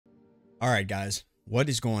Alright guys, what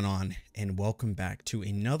is going on? And welcome back to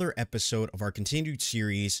another episode of our continued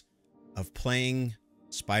series of playing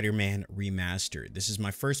Spider-Man Remastered. This is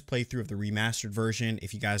my first playthrough of the remastered version.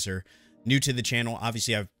 If you guys are new to the channel,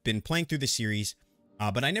 obviously I've been playing through the series,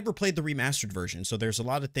 but I never played the remastered version. So there's a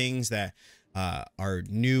lot of things that are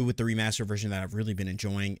new with the remastered version that I've really been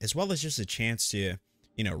enjoying, as well as just a chance to,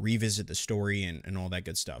 you know, revisit the story and all that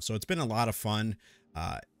good stuff. So it's been a lot of fun.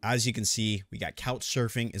 As you can see, we got couch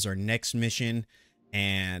surfing is our next mission,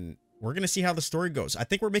 and we're gonna see how the story goes. I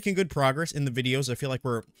think we're making good progress in the videos. I feel like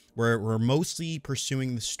we're mostly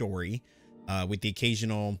pursuing the story, with the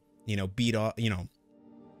occasional, the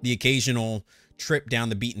occasional trip down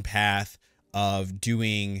the beaten path of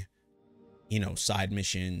doing, side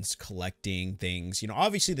missions, collecting things.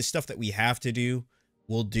 Obviously the stuff that we have to do,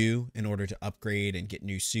 we'll do in order to upgrade and get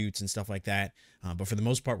new suits and stuff like that. But for the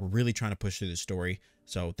most part, we're really trying to push through the story.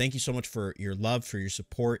 So thank you so much for your love, for your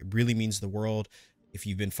support. It really means the world. If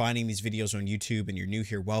you've been finding these videos on YouTube and you're new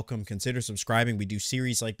here, welcome. Consider subscribing. We do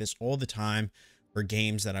series like this all the time for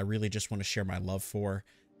games that I really just want to share my love for.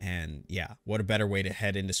 And yeah, what a better way to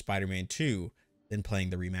head into Spider-Man 2 than playing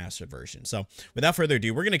the remastered version. So without further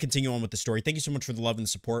ado, we're going to continue on with the story. Thank you so much for the love and the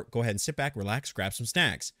support. Go ahead and sit back, relax, grab some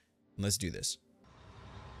snacks, and let's do this.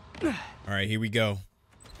 All right, here we go.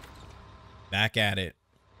 Back at it.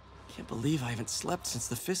 Can't believe I haven't slept since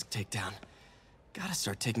the Fisk takedown. Gotta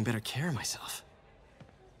start taking better care of myself.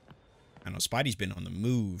 I know Spidey's been on the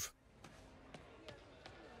move.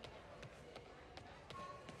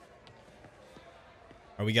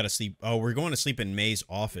 Oh, we gotta sleep. Oh, we're going to sleep in May's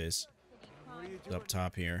office. It's up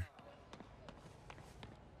top here.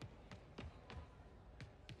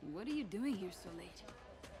 What are you doing here so late?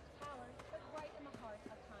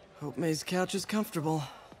 Hope May's couch is comfortable.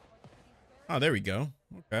 Oh, there we go.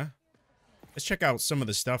 Okay. Let's check out some of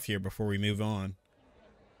the stuff here before we move on.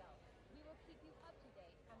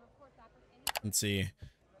 Let's see.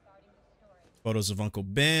 Photos of Uncle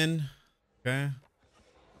Ben. Okay.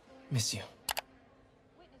 Miss you.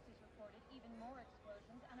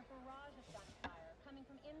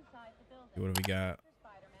 What do we got?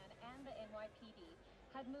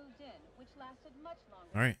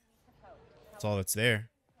 All right. That's all that's there.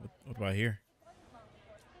 What about here?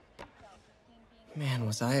 Man,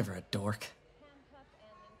 was I ever a dork.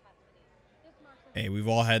 Hey, we've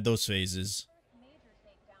all had those phases.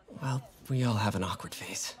 Well, we all have an awkward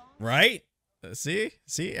phase. Right? See?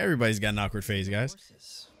 Everybody's got an awkward phase, guys.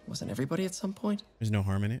 Wasn't everybody at some point? There's no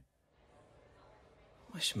harm in it.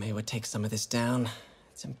 Wish May would take some of this down.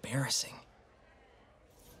 It's embarrassing.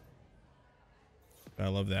 I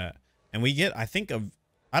love that. And we get, I think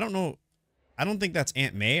I don't know. I don't think that's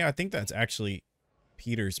Aunt May. I think that's actually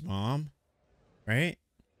Peter's mom. Right?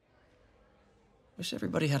 Wish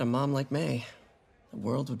everybody had a mom like May. The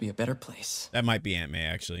world would be a better place. That might be Aunt May,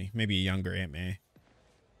 actually. Maybe a younger Aunt May.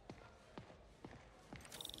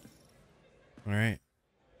 All right.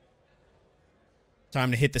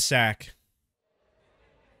 Time to hit the sack.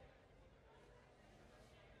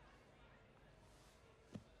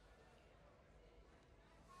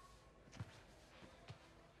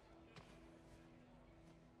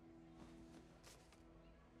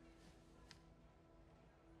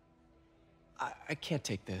 I can't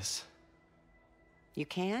take this. You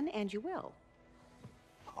can and you will.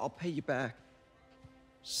 I'll pay you back.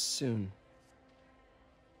 Soon.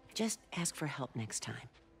 Just ask for help next time.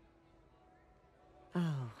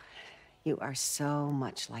 Oh, you are so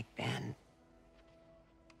much like Ben.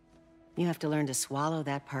 You have to learn to swallow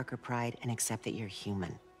that Parker pride and accept that you're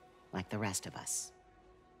human, like the rest of us.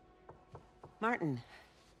 Martin.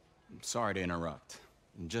 I'm sorry to interrupt.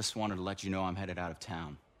 Just wanted to let you know I'm headed out of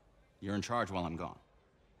town. You're in charge while I'm gone.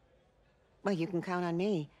 Well, you can count on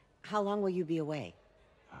me. How long will you be away?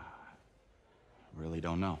 Really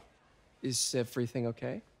don't know. Is everything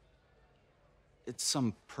okay? It's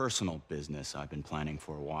some personal business I've been planning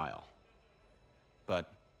for a while.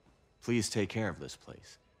 But please take care of this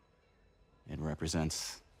place. It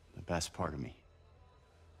represents the best part of me.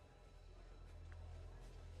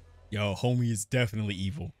 Yo, homie is definitely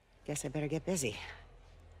evil. Guess I better get busy.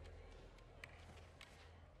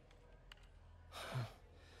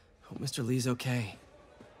 Hope Mr. Lee's okay.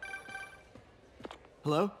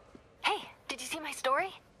 Hello? Hey, did you see my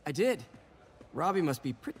story? I did. Robbie must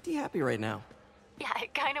be pretty happy right now. Yeah,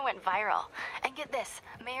 it kind of went viral. And get this,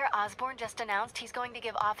 Mayor Osborn just announced he's going to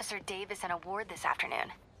give Officer Davis an award this afternoon.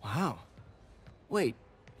 Wow. Wait,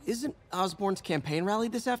 isn't Osborn's campaign rally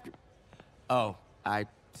this after? Oh, I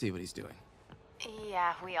see what he's doing.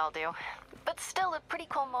 Yeah, we all do. But still a pretty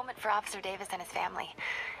cool moment for Officer Davis and his family.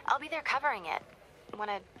 I'll be there covering it.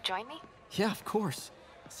 Wanna join me? Yeah, of course.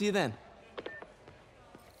 See you then.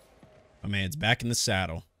 My man's back in the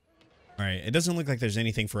saddle. All right, it doesn't look like there's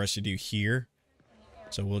anything for us to do here.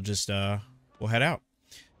 So we'll just, we'll head out.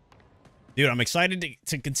 Dude, I'm excited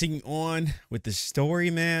to continue on with the story,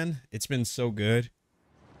 man. It's been so good.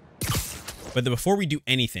 But before we do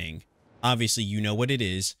anything, obviously you know what it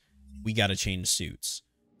is. We got to change suits.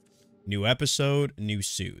 New episode, new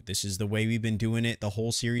suit. This is the way we've been doing it the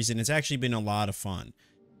whole series, and it's actually been a lot of fun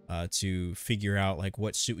to figure out like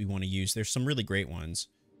what suit we want to use. There's some really great ones.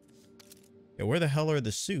 Yeah, where the hell are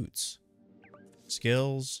the suits?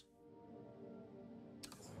 Skills.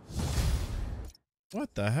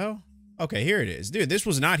 What the hell? Okay, here it is. Dude, this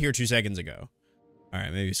was not here 2 seconds ago. All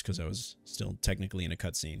right, maybe it's because I was still technically in a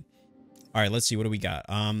cutscene. All right, let's see. What do we got?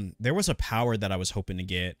 There was a power that I was hoping to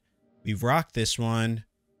get. We've rocked this one.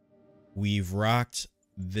 We've rocked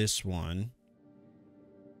this one.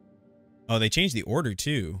 Oh, they changed the order,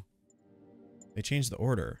 too. They changed the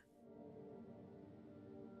order.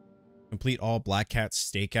 Complete all Black Cat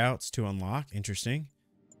stakeouts to unlock. Interesting.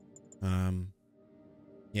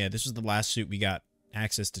 Yeah, this was the last suit we got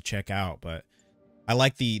access to check out, but I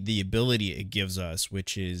like the ability it gives us,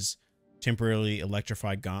 which is temporarily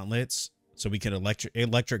electrified gauntlets. So we could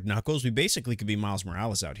electric knuckles. We basically could be Miles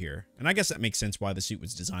Morales out here. And I guess that makes sense why the suit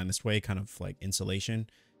was designed this way, kind of like insulation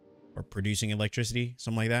or producing electricity,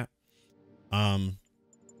 something like that.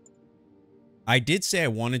 I did say I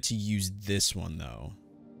wanted to use this one though.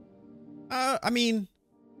 I mean,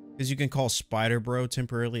 because you can call Spider Bro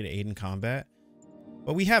temporarily to aid in combat.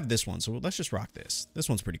 But we have this one, so let's just rock this. This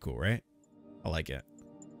one's pretty cool, right? I like it.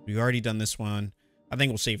 We've already done this one. I think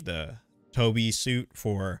we'll save the Toby suit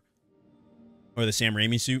for... or the Sam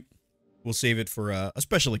Raimi suit. We'll save it for a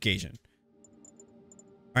special occasion.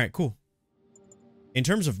 All right, cool. In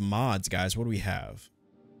terms of mods, guys, what do we have?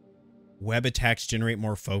 Web attacks generate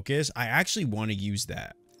more focus. I actually want to use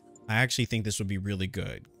that. I actually think this would be really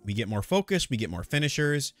good. We get more focus. We get more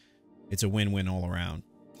finishers. It's a win-win all around.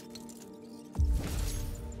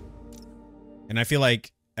 And I feel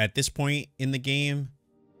like at this point in the game,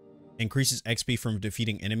 increases XP from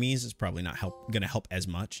defeating enemies is probably not going to help as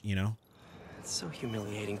much, you know? It's so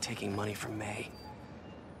humiliating taking money from May.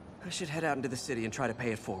 I should head out into the city and try to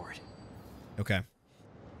pay it forward. Okay.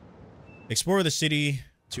 Explore the city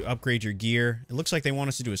to upgrade your gear. It looks like they want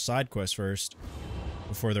us to do a side quest first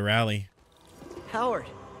before the rally. Howard,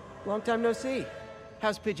 long time no see.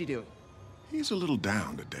 How's Pidgey doing? He's a little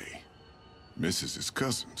down today. Misses his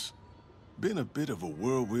cousins. Been a bit of a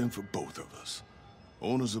whirlwind for both of us.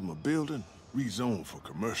 Owners of my building rezoned for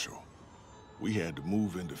commercial. We had to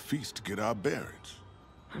move into Feast to get our bearings.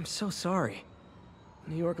 I'm so sorry.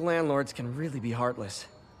 New York landlords can really be heartless.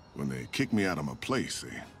 When they kicked me out of my place,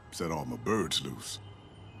 they set all my birds loose.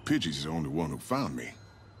 Pidgey's the only one who found me.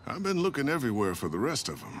 I've been looking everywhere for the rest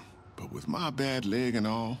of them, but with my bad leg and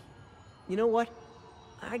all... You know what?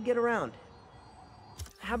 I'd get around.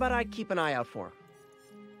 How about I keep an eye out for him?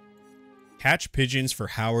 Catch pigeons for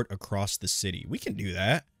Howard across the city. We can do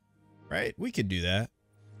that, right? We could do that.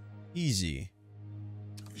 Easy.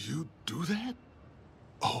 You do that?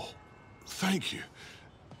 Oh, thank you.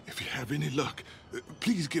 If you have any luck,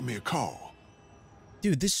 please give me a call.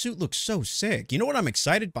 Dude, this suit looks so sick. You know what I'm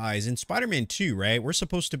excited by is in Spider-Man 2, right? We're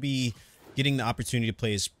supposed to be getting the opportunity to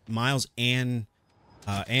play as Miles and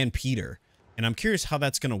Peter. And I'm curious how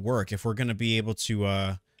that's going to work. If we're going to be able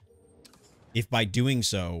to, if by doing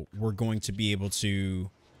so, we're going to be able to,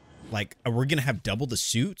 like, are we going to have double the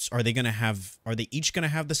suits? Are they each going to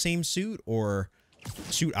have the same suit or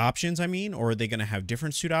suit options, I mean? Or are they going to have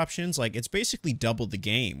different suit options? Like, it's basically double the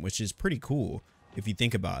game, which is pretty cool if you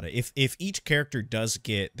think about it. If each character does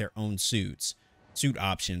get their own suit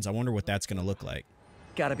options, I wonder what that's going to look like.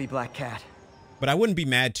 Gotta be Black Cat. But I wouldn't be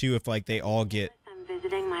mad, too, if, like, they all get... I'm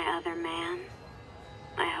visiting my other man.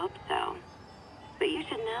 I hope so. But you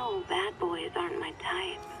should know bad boys aren't my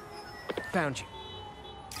type. Found you.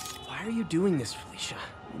 Why are you doing this, Felicia?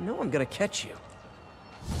 You know I'm gonna catch you.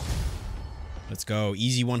 Let's go.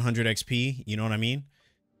 Easy 100 XP. You know what I mean?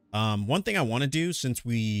 One thing I want to do since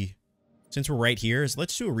we're right here is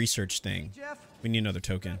let's do a research thing. Jeff, We need another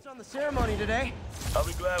token. that's on the ceremony today. I'll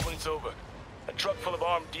be glad when it's over. A truck full of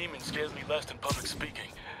armed demons scares me less than public speaking.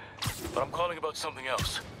 But I'm calling about something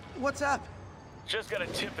else. What's up? Just got a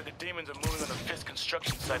tip that the demons are moving on the Fisk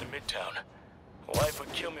construction site in Midtown. Wife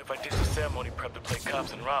would kill me if I ditched the ceremony prep to play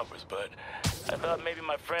cops and robbers, but I thought maybe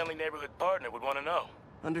my friendly neighborhood partner would want to know.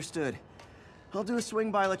 Understood. I'll do a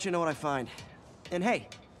swing by, let you know what I find. And hey,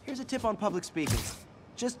 here's a tip on public speaking.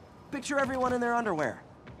 Just picture everyone in their underwear.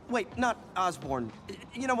 Wait, not Osborn.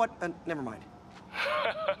 You know what? Never mind.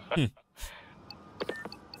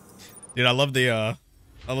 Dude, I love the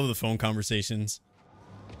phone conversations.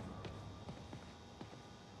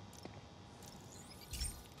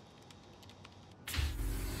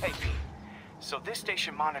 So this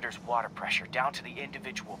station monitors water pressure down to the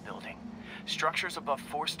individual building. Structures above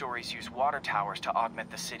 4 stories use water towers to augment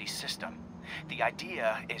the city's system. The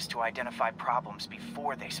idea is to identify problems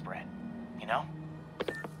before they spread, you know?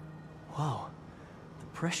 Whoa. The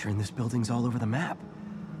pressure in this building's all over the map.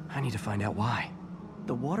 I need to find out why.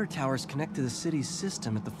 The water towers connect to the city's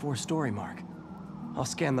system at the 4-story mark. I'll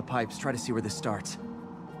scan the pipes, try to see where this starts.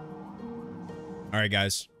 All right,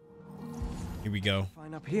 guys. Here we go.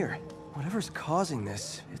 Fine up here. Whatever's causing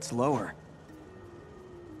this, it's lower.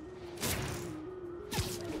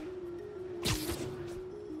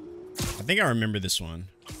 I think I remember this one.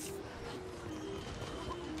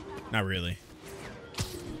 Not really.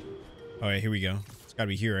 All right, here we go. It's gotta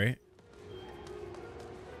be here, right?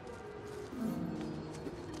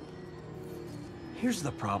 Here's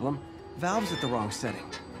the problem. Valve's at the wrong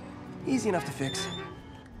setting. Easy enough to fix.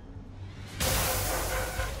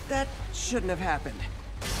 That shouldn't have happened.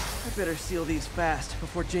 I better seal these fast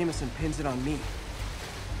before Jameson pins it on me.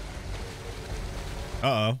 Uh-oh.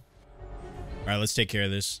 All right, let's take care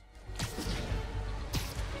of this.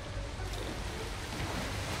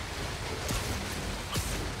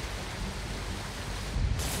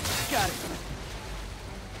 Got it.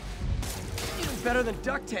 Even better than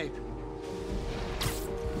duct tape.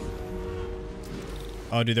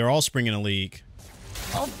 Oh, dude, they're all springing a leak.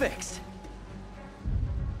 All fixed.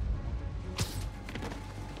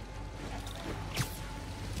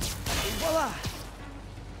 Voila!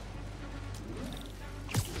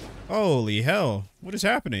 Holy hell. What is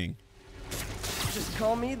happening? Just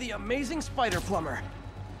call me the amazing spider plumber.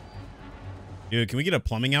 Dude, can we get a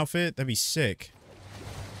plumbing outfit? That'd be sick.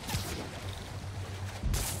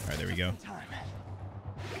 All right, there we go.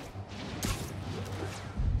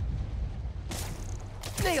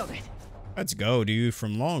 Nailed it. Let's go, dude.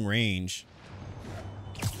 From long range.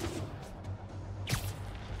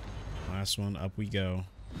 Last one, up we go.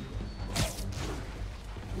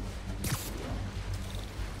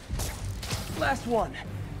 Last one.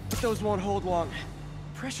 But those won't hold long.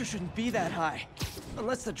 Pressure shouldn't be that high.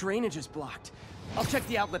 Unless the drainage is blocked. I'll check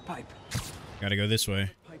the outlet pipe. Gotta go this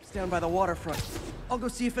way. Pipe's down by the waterfront. I'll go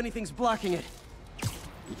see if anything's blocking it.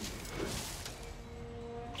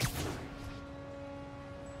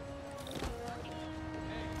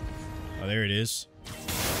 Oh, there it is.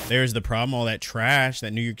 There's the problem, all that trash,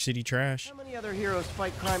 that New York City trash. How many other heroes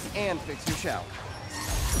fight crime and fix your shower?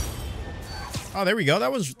 Oh, there we go.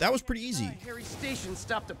 That was pretty easy. Harry Station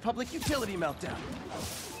stopped a public utility meltdown.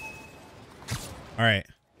 All right.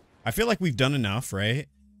 I feel like we've done enough, right?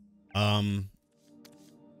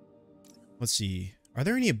 Let's see. Are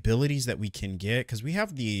there any abilities that we can get? Because we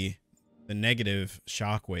have the negative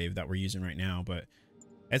shockwave that we're using right now, but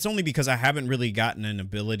it's only because I haven't really gotten an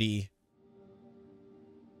ability.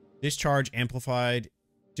 Discharges amplify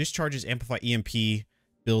EMP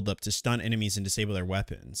build up to stun enemies and disable their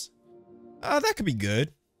weapons. That could be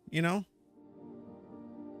good, you know?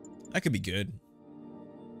 That could be good.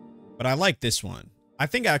 But I like this one. I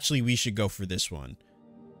think actually we should go for this one.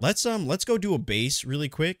 Let's go do a base really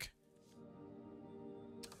quick.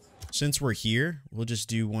 Since we're here, we'll just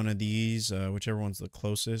do one of these, whichever one's the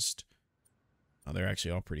closest. Oh, they're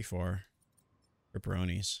actually all pretty far.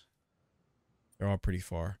 Ripperonis. They're all pretty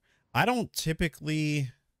far. I don't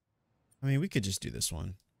typically... I mean, we could just do this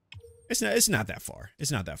one. It's not that far.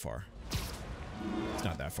 It's not that far. It's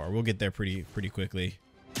not that far. We'll get there pretty quickly.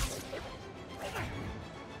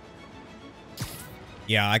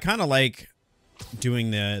 Yeah, I kind of like doing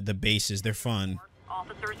the bases. They're fun.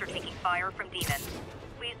 Officers are taking fire from demons.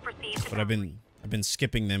 Please proceed to... But I've been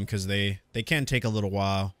skipping them because they can take a little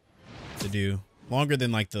while to do. Longer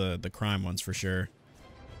than like the crime ones for sure.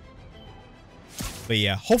 But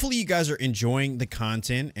yeah, hopefully you guys are enjoying the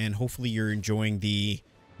content and hopefully you're enjoying the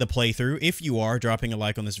playthrough. If you are, dropping a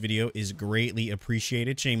like on this video is greatly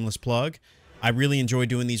appreciated. Shameless plug. I really enjoy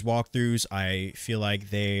doing these walkthroughs. I feel like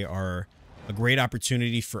they are a great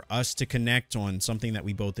opportunity for us to connect on something that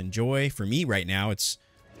we both enjoy. For me right now, it's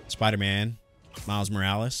Spider-Man, Miles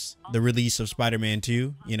Morales, the release of Spider-Man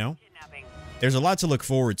 2, you know? There's a lot to look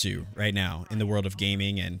forward to right now in the world of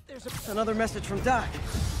gaming, and there's another message from Doc.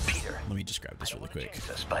 Peter, let me just grab this really quick.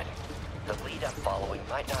 This, but the lead I'm following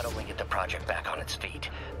might not only get the project back on its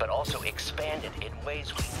feet, but also expand it in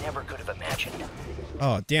ways we never could have imagined.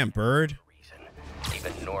 Oh, damn, Bird.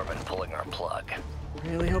 Even Norman pulling our plug.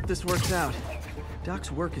 Really hope this works out.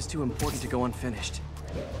 Doc's work is too important to go unfinished.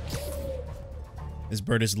 This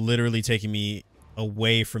bird is literally taking me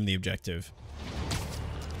away from the objective.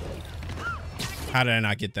 How did I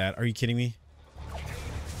not get that? Are you kidding me?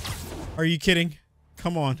 Are you kidding?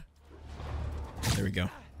 Come on. There we go.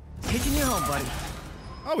 Taking you home, buddy.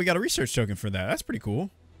 Oh, we got a research token for that. That's pretty cool.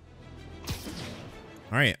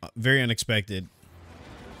 All right, very unexpected,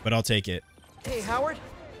 but I'll take it. Hey, Howard.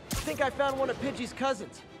 I think I found one of Pidgey's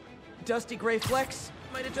cousins. Dusty gray flecks.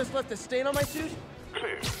 Might have just left a stain on my suit.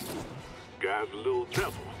 Clarence, guy's a little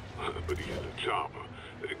devil, but he's a charmer.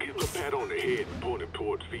 Give him a pat on the head and point him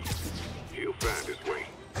towards V. He'll find his way.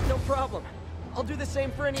 No problem. I'll do the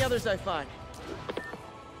same for any others I find.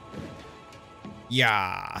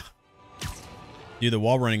 Yeah. Dude, the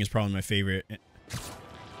wall running is probably my favorite.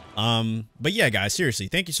 But yeah, guys, seriously,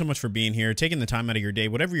 thank you so much for being here, taking the time out of your day,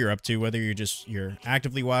 whatever you're up to, whether you're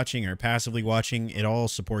actively watching or passively watching, it all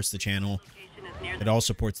supports the channel. It all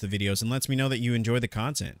supports the videos and lets me know that you enjoy the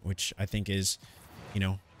content, which I think is, you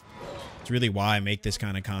know, it's really why I make this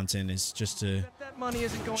kind of content, is just to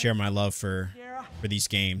share my love for these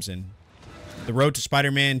games. And the road to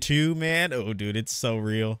Spider-Man 2, man, oh, dude, it's so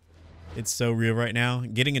real. It's so real right now.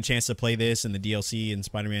 Getting a chance to play this and the DLC and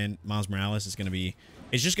Spider-Man Miles Morales is going to be,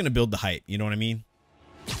 it's just going to build the hype. You know what I mean?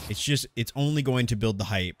 It's only going to build the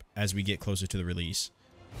hype as we get closer to the release.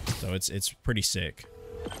 So it's pretty sick.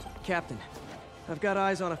 Captain, I've got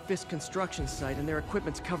eyes on a Fisk construction site and their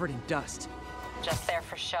equipment's covered in dust. Just there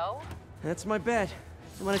for show? That's my bet.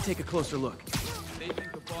 I'm gonna take a closer look.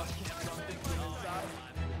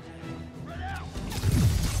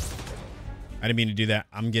 I didn't mean to do that.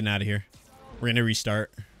 I'm getting out of here. We're gonna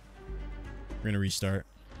restart.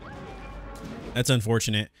 That's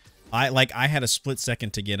unfortunate. I had a split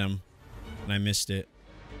second to get him and I missed it.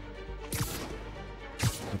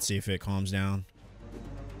 Let's see if it calms down.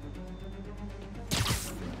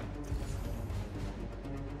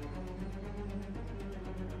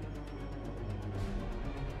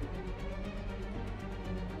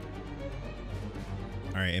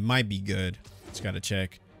 All right, it might be good. Just gotta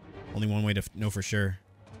check. Only one way to know for sure.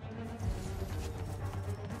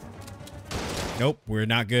 Nope, we're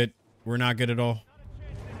not good. We're not good at all.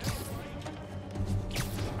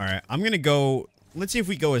 All right, I'm gonna go. Let's see if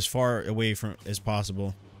we go as far away from as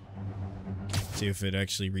possible. See if it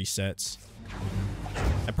actually resets.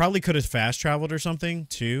 I probably could have fast traveled or something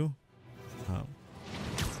too. All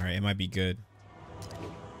right, it might be good.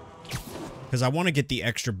 Because I want to get the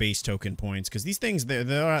extra base token points. Because these things,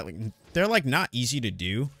 they're like not easy to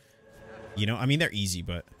do. You know, I mean, they're easy,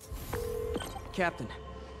 but... Captain,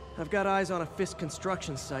 I've got eyes on a Fisk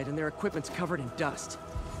construction site and their equipment's covered in dust.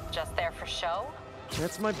 Just there for show?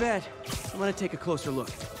 That's my bet. I'm gonna take a closer look.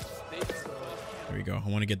 There we go. I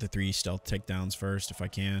want to get the 3 stealth takedowns first, if I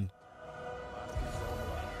can.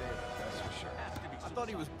 I thought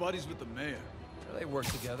he was buddies with the mayor. Well, they work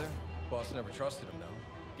together. Boss never trusted him, though.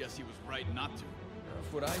 Guess he was right not to.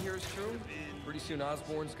 If what I hear is true, pretty soon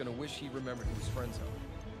Osborn's gonna wish he remembered who his friends are.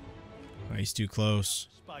 Oh, he's too close.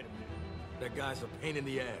 Spider-Man. That guy's a pain in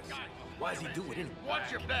the ass. Why does he do it anyway? Watch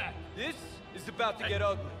your back. This is about to get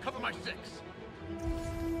ugly. Cover my 6.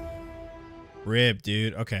 Rip,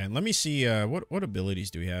 dude. Okay, let me see. What abilities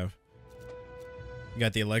do we have? We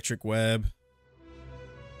got the electric web.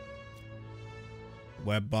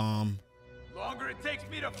 Web bomb. Longer it takes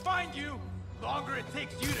me to find you, longer it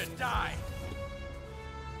takes you to die.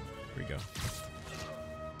 Here we go.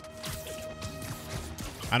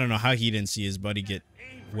 I don't know how he didn't see his buddy get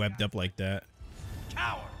webbed up like that.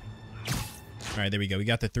 Coward. All right, there we go. We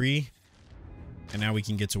got the 3. And now we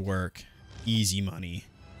can get to work. Easy money.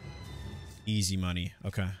 Easy money.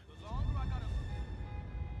 Okay.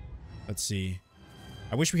 Let's see.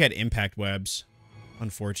 I wish we had impact webs.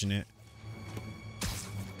 Unfortunate.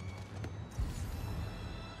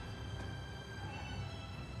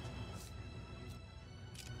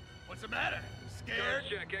 What's the matter? Scared?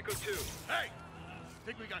 Check, Echo 2. Hey!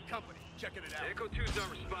 Think we got company. Checking it out. Echo 2's not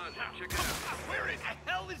responding. Check it out. Where in the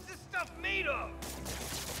hell is this stuff made of?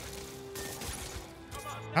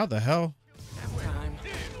 How the hell? Time.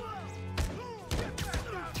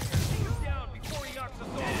 Down before he knocks us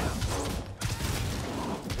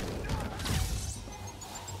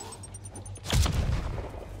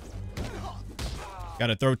off.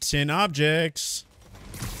 Gotta throw 10 objects.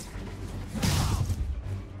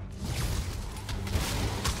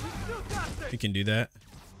 You can do that.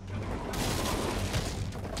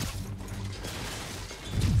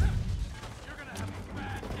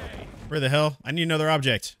 Where the hell? I need another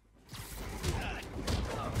object.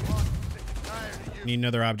 I need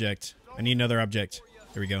another object. I need another object.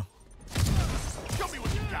 Here we go. Show me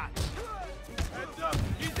what you got. Heads up.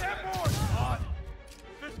 He's airborne. On.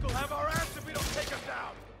 Fisk will have our ass if we don't take us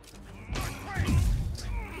out.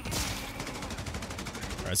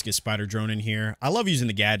 All right, let's get Spider Drone in here. I love using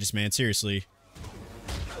the gadgets, man. Seriously.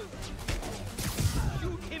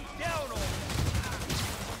 Shoot him down.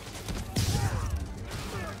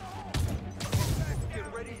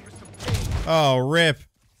 Oh, rip.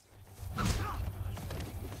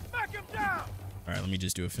 Back him down. All right, let me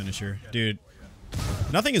just do a finisher. Dude,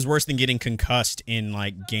 nothing is worse than getting concussed in,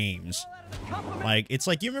 like, games. Like, it's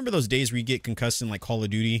like, you remember those days where you get concussed in, like, Call of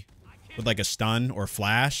Duty with, like, a stun or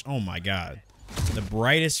flash? Oh, my God. The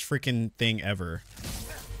brightest freaking thing ever.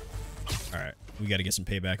 All right, we got to get some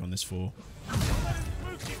payback on this fool.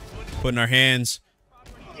 Putting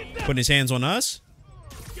his hands on us.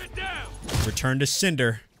 Return to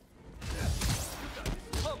Cinder.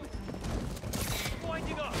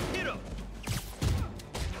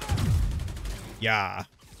 Yeah.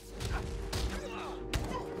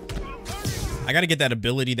 I gotta get that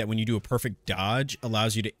ability that when you do a perfect dodge,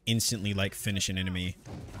 allows you to instantly, like, finish an enemy.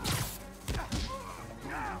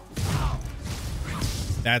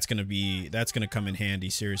 That's gonna come in handy,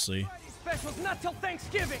 seriously. Specials not till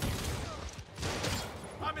Thanksgiving.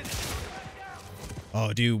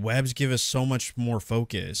 Oh, dude, webs give us so much more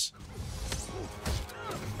focus.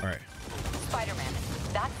 All right. Spider-Man,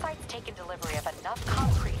 that site's taken delivery of enough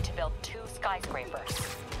concrete to build 2 skyscrapers.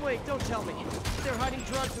 Wait, don't tell me. They're hiding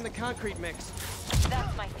drugs in the concrete mix.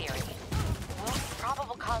 That's my theory. Most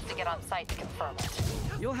probable cause to get on site to confirm it.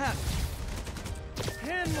 You'll have it.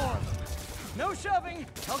 10 more of them. No shoving.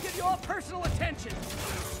 I'll give you all personal attention.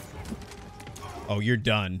 Oh, you're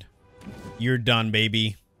done. You're done,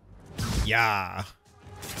 baby. Yeah.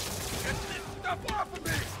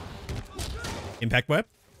 Impact web?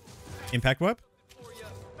 Impact web?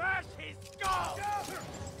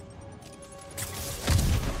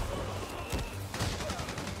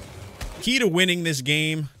 Key to winning this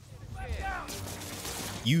game: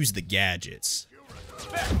 use the gadgets.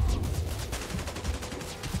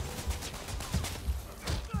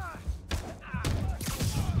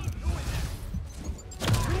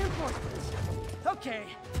 Okay.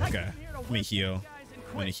 Okay. Let me heal.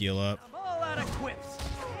 I'm gonna heal up. I'm all out of quips.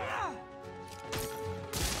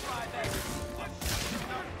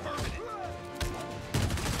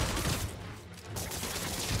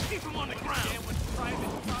 Keep him on the ground.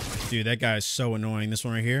 Dude, that guy is so annoying. This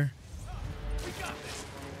one right here. We got this.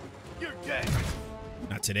 You're dead.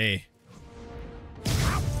 Not today.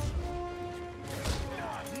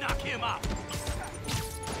 Knock him out.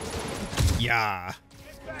 Yeah.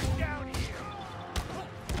 Get back down here.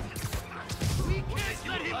 We can't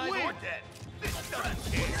let him win. This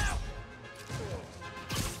doesn't care.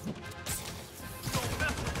 Don't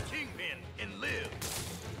mess with Kingpin and live.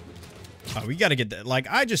 Oh, we gotta get that. Like,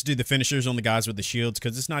 I just do the finishers on the guys with the shields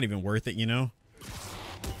because it's not even worth it, you know?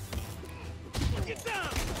 Get down.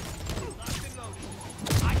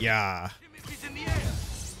 Yeah. He's in the air.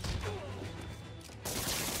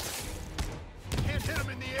 Can't hit him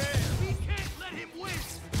in the air. We can't let him win.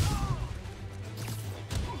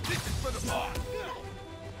 This is for the boss.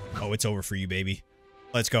 Oh, it's over for you, baby.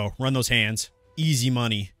 Let's go. Run those hands. Easy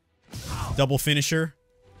money. Double finisher.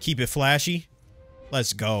 Keep it flashy.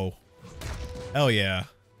 Let's go. Hell yeah.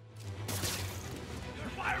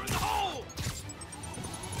 Fire in the hole.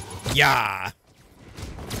 Yeah.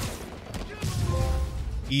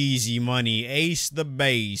 Easy money. Ace the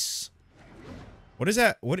base. What is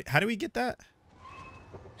that? How do we get that?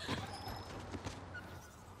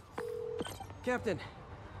 Captain.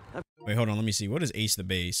 Wait, hold on. Let me see. What is ace the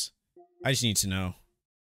base? I just need to know.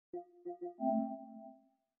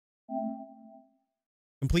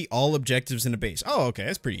 Complete all objectives in a base. Oh, okay.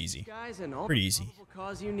 That's pretty easy. Guys, and all pretty easy.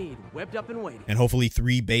 Cause you need, webbed up and waiting. And hopefully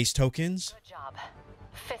 3 base tokens. Good job.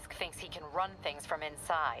 Fisk thinks he can run things from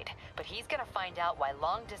inside, but he's gonna find out why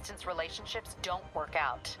long-distance relationships don't work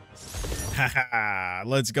out. Haha.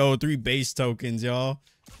 Let's go. 3 base tokens, y'all.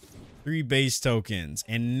 3 base tokens.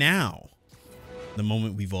 And now, the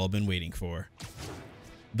moment we've all been waiting for.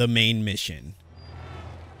 The main mission.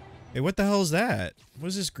 Hey, what the hell is that? What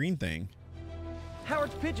is this green thing?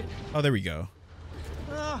 Howard's pigeon. Oh, there we go.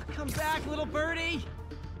 Oh, come back, little birdie.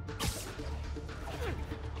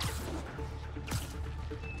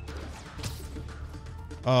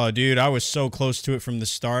 Oh, dude, I was so close to it from the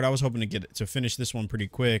start. I was hoping to finish this one pretty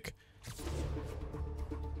quick.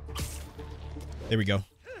 There we go.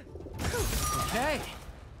 Okay.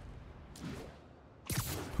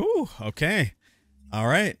 Whew, okay. All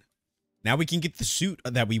right. Now we can get the suit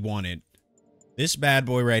that we wanted. This bad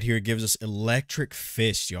boy right here gives us electric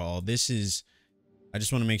fist, y'all. This is... I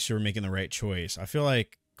just want to make sure we're making the right choice. I feel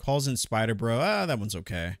like calls in Spider Bro. That one's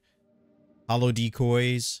okay. Hollow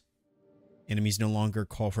decoys. Enemies no longer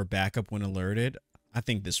call for backup when alerted. I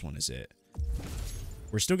think this one is it.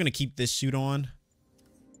 We're still going to keep this suit on.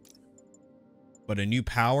 But a new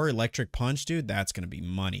power, electric punch, dude, that's going to be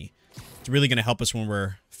money. It's really going to help us when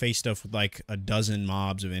we're faced up with like a dozen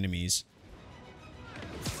mobs of enemies.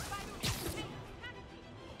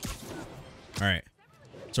 All right.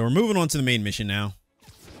 So we're moving on to the main mission now.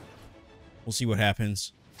 We'll see what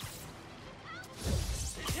happens.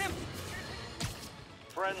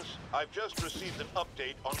 Friends, I've just received an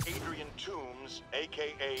update on Adrian Toombs,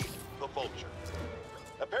 aka the Vulture.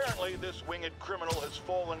 Apparently, this winged criminal has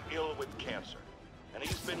fallen ill with cancer, and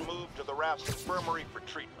he's been moved to the Raft's infirmary for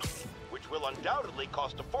treatment, which will undoubtedly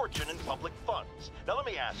cost a fortune in public funds. Now let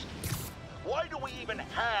me ask you, why do we even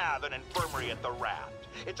have an infirmary at the Raft?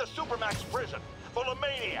 It's a supermax prison full of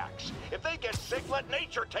maniacs. If they get sick, let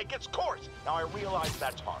nature take its course. Now I realize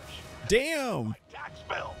that's harsh. Damn. My tax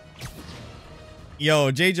bill.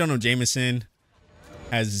 Yo, J. Jonah Jameson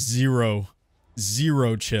has zero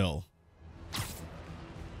chill.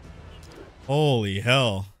 Holy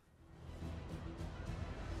hell.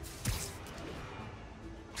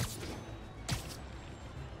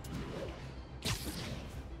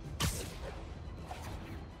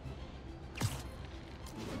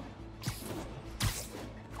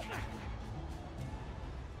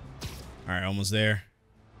 All right, almost there.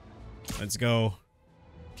 Let's go.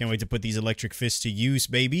 Can't wait to put these electric fists to use,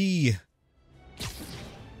 baby.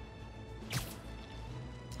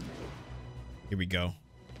 Here we go.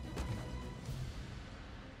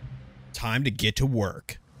 Time to get to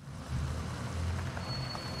work.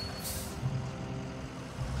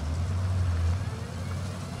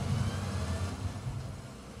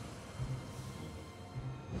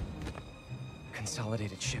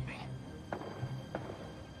 Consolidated shipping.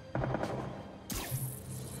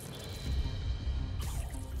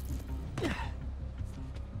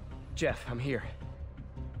 Jeff, I'm here.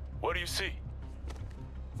 What do you see?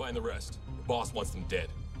 Find the rest. The boss wants them dead.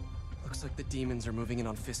 Looks like the demons are moving in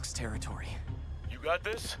on Fisk's territory. You got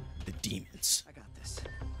this? The demons. I got this.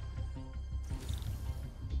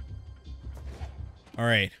 All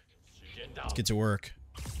right. Let's get to work.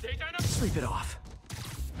 Sleep it off.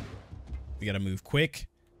 We gotta move quick.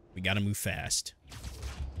 We gotta move fast.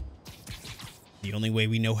 The only way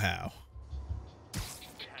we know how.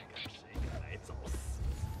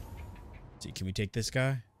 See, can we take this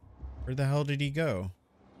guy? Where the hell did he go?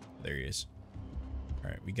 There he is. All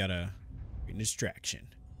right, we gotta get a distraction.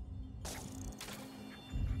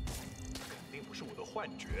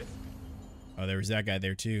 Oh, there was that guy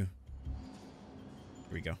there too.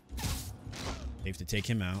 Here we go. They have to take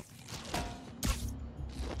him out.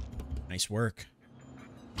 Nice work,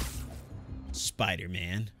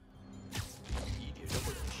 Spider-Man.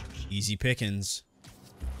 Easy pickings.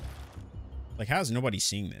 Like, how's nobody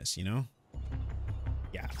seeing this, you know?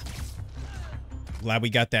 Yeah. Glad we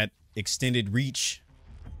got that extended reach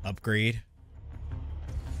upgrade.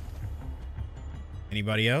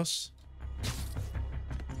 Anybody else?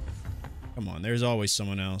 Come on, there's always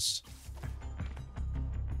someone else.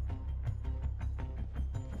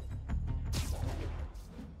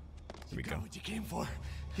 Here we go. What you came for.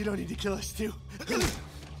 You don't need to kill us too.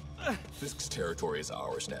 Fisk's territory is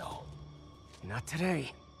ours now. Not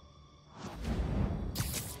today.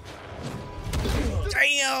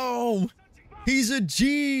 Damn! He's a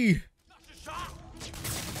G!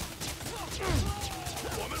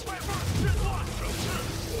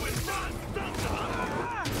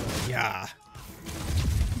 Yeah.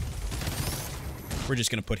 We're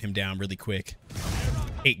just gonna put him down really quick.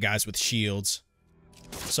 8 guys with shields.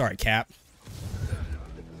 Sorry, Cap.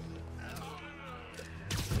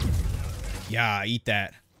 Yeah, eat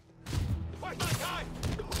that.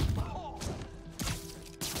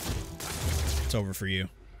 It's over for you.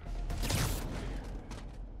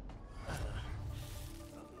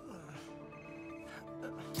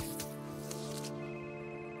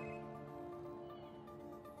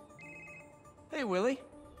 Hey, Willie.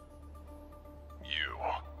 You.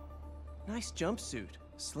 Nice jumpsuit.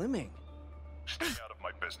 Slimming. Stay out of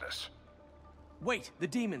my business. Wait, the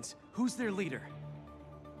demons. Who's their leader?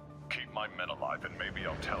 Keep my men alive and maybe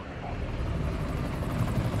I'll tell you.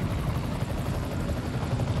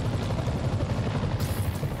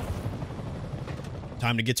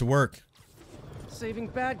 Time to get to work. Saving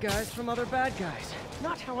bad guys from other bad guys.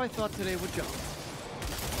 Not how I thought today would go.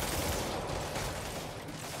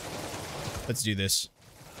 Let's do this.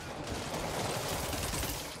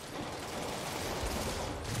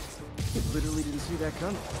 Literally didn't see that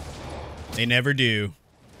coming. They never do.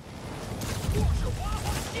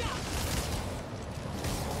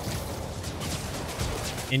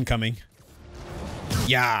 Incoming.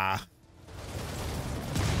 Yeah.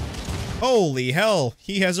 Holy hell,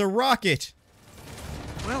 he has a rocket.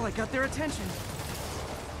 Well, I got their attention.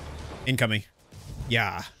 Incoming.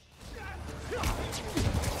 Yeah.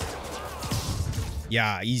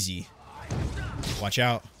 Yeah, easy. Watch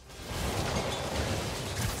out.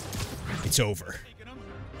 It's over.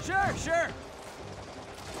 Sure.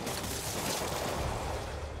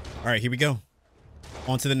 All right, here we go.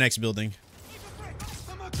 On to the next building.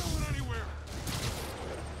 I'm not going anywhere.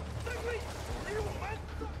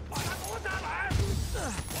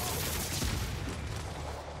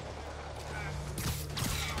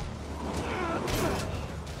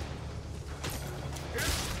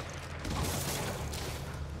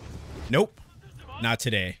 Nope. Not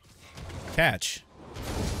today. Catch.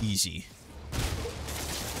 Easy.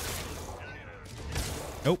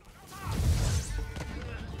 Nope.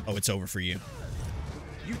 Oh, it's over for you.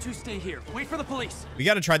 You two stay here. Wait for the police. We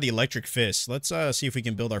got to try the electric fist. Let's see if we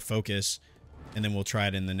can build our focus, and then we'll try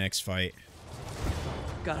it in the next fight.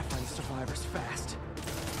 Gotta find the survivors fast.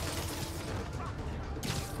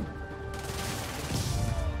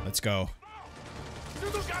 Let's go.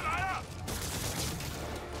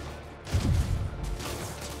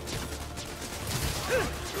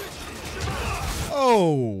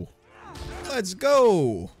 Oh, let's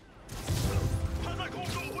go.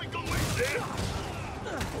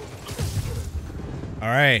 All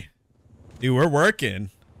right, dude, we're working.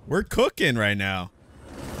 We're cooking right now.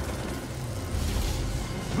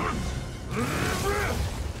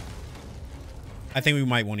 I think we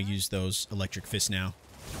might want to use those electric fists now.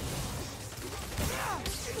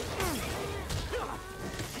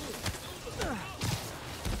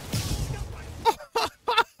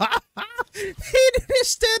 He didn't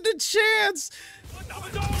stand a chance.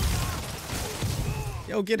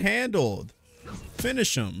 Yo, get handled.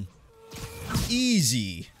 Finish him.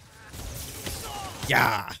 Easy.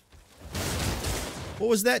 Yeah. What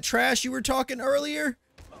was that trash you were talking earlier?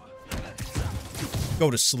 Go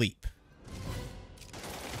to sleep.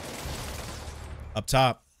 Up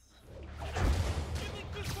top.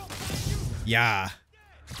 Yeah.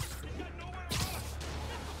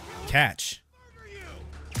 Catch.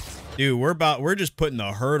 Dude, we're just putting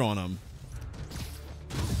the hurt on him.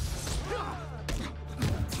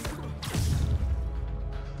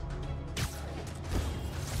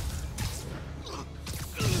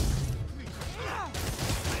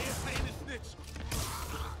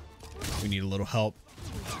 We need a little help.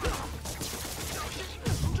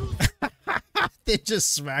 They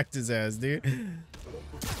just smacked his ass, dude.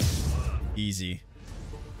 Easy.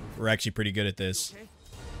 We're actually pretty good at this.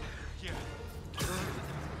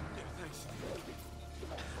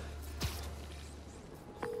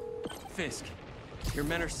 Fisk, your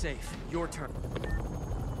men are safe. Your turn.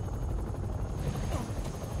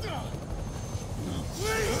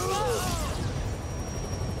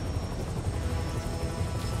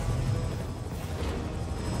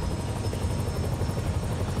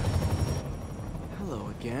 Hello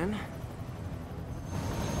again.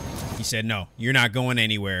 He said, no, you're not going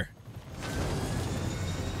anywhere.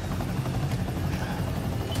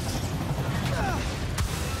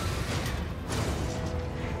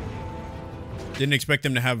 Didn't expect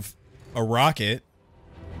them to have a rocket.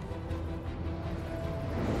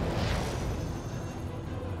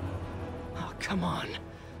 Oh, come on.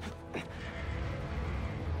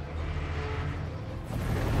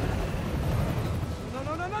 No,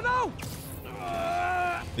 no, no, no, no!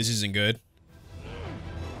 This isn't good.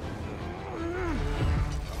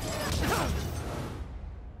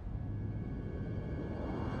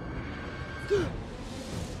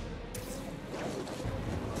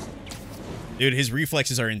 Dude, his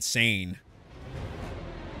reflexes are insane.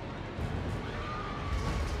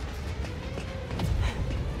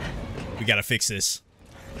 We gotta fix this.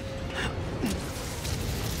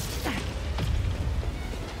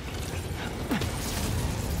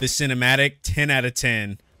 This cinematic, 10 out of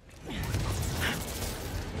 10.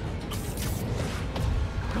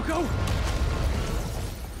 Go, go!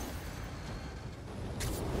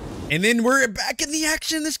 And then we're back in the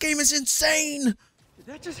action. This game is insane. Did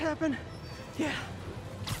that just happen? Yeah.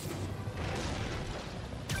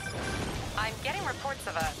 I'm getting reports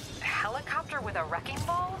of a helicopter with a wrecking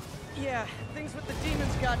ball. Yeah, things with the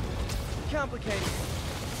demons got complicated.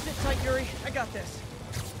 Sit tight, Yuri. I got this.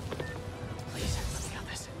 Please, let me out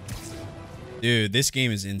this. Dude, this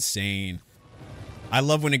game is insane. I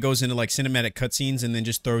love when it goes into like cinematic cutscenes and then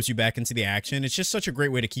just throws you back into the action. It's just such a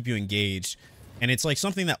great way to keep you engaged. And it's like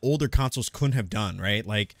something that older consoles couldn't have done, right?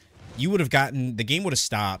 Like, you would have gotten, the game would have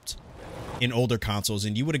stopped in older consoles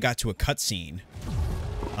and you would have got to a cutscene.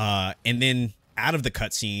 And then out of the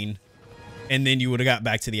cutscene, and then you would have got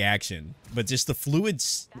back to the action. But just the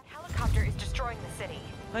fluids. That helicopter is destroying the city.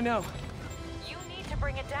 I know. You need to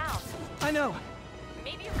bring it down. I know.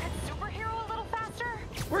 Maybe you could superhero a little faster?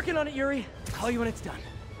 Working on it, Yuri. Call you when it's done.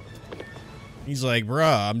 He's like,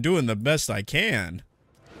 bruh, I'm doing the best I can.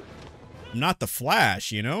 I'm not the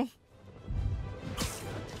Flash, you know?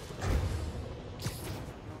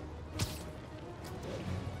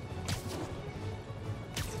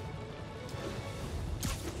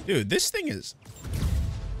 Dude, this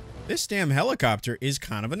damn helicopter is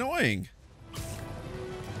kind of annoying. I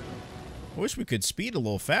wish we could speed a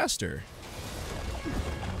little faster.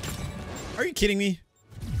 Are you kidding me?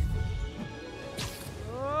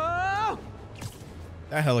 Oh!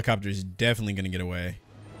 That helicopter is definitely going to get away.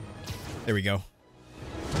 There we go.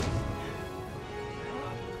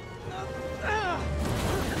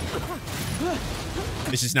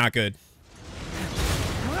 This is not good.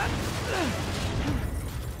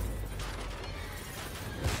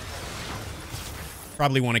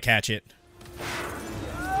 Probably want to catch it.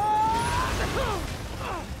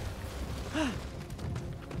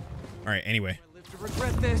 All right, anyway. I live to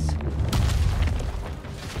regret this.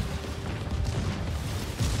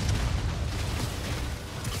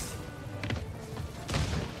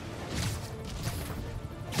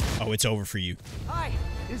 Oh, it's over for you. Hi,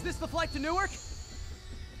 is this the flight to Newark?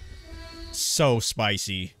 So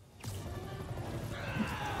spicy.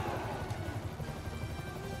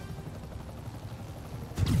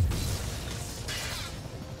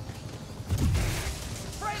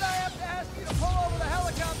 Afraid I have to ask you to pull over the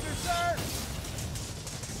helicopter, sir.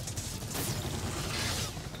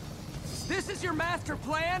 This is your master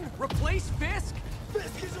plan? Replace Fisk?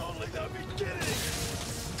 Fisk is only the beginning!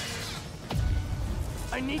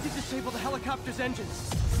 I need to disable the helicopter's engines.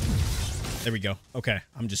 There we go. Okay,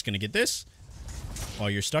 I'm just gonna get this while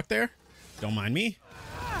you're stuck there. Don't mind me.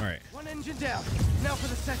 All right. One engine down. Now for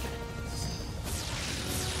the second.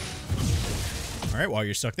 All right, while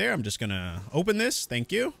you're stuck there, I'm just gonna open this.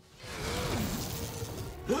 Thank you.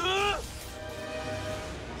 Need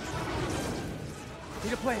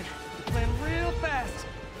a plan. Plan real fast.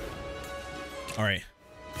 All right.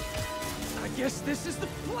 I guess this is the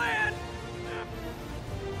plan.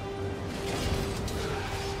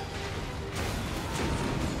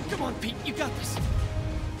 Come on, Pete. You got this.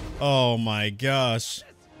 Oh my gosh.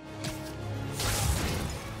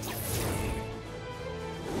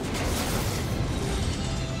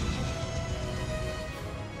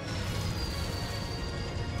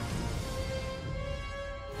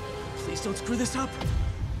 Please don't screw this up.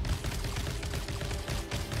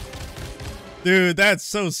 Dude, that's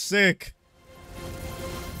so sick.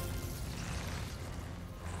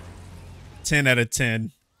 10 out of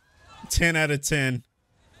 10. 10 out of 10.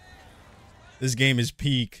 This game is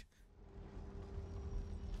peak.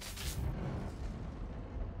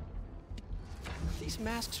 These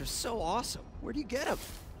masks are so awesome. Where do you get them?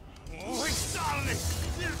 Oh, solid!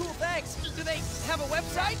 Cool, thanks. Do they have a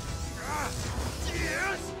website?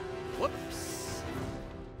 Yes! Whoops.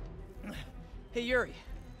 Hey, Yuri.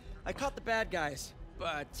 I caught the bad guys,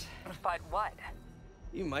 but... But what?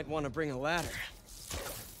 You might want to bring a ladder.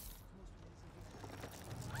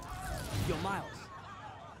 Yo, Miles.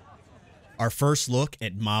 Our first look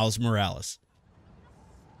at Miles Morales.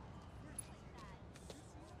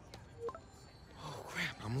 Oh,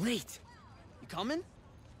 crap, I'm late. You coming?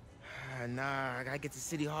 Nah, I gotta get to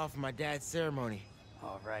City Hall for my dad's ceremony.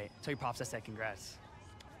 All right. Tell your pops I said congrats.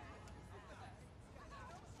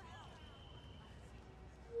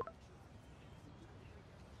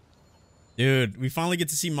 Dude, we finally get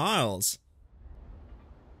to see Miles.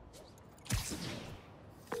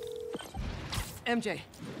 MJ,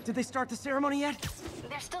 did they start the ceremony yet?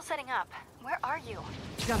 They're still setting up. Where are you?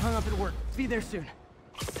 Got hung up at work. Be there soon.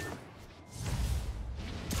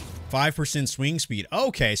 5% swing speed.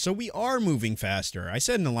 Okay, so we are moving faster. I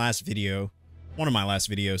said in the last video, one of my last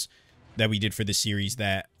videos that we did for this series,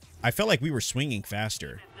 that I felt like we were swinging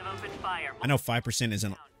faster. I know 5%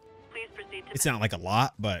 isn't, it's not like a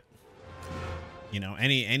lot, but you know,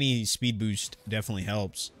 any speed boost definitely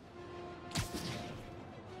helps.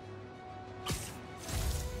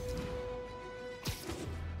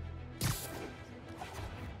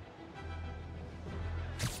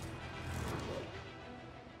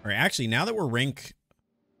 All right, actually, now that we're rank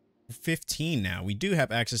 15 now, we do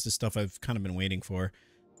have access to stuff I've kind of been waiting for.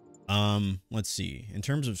 Let's see. In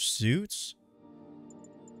terms of suits,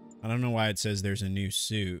 I don't know why it says there's a new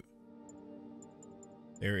suit.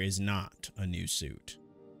 There is not a new suit.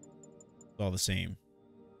 It's all the same.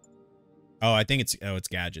 Oh, I think it's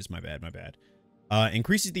gadgets. My bad, my bad.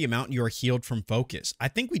 Increases the amount you are healed from focus. I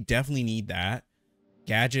think we definitely need that.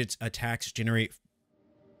 Gadgets attacks generate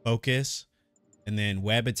focus. And then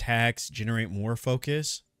web attacks generate more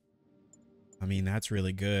focus. I mean, that's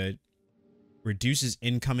really good. Reduces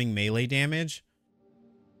incoming melee damage.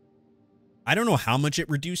 I don't know how much it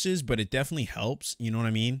reduces, but it definitely helps. You know what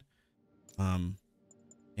I mean?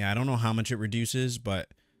 Yeah, I don't know how much it reduces, but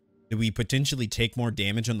do we potentially take more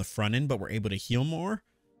damage on the front end, but we're able to heal more?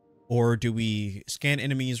 Or do we scan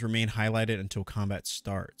enemies, remain highlighted until combat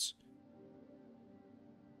starts?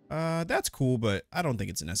 That's cool, but I don't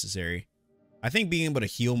think it's necessary. I think being able to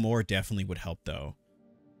heal more definitely would help, though.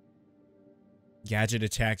 Gadget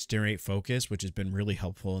attacks generate focus, which has been really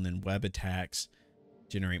helpful, and then web attacks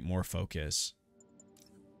generate more focus,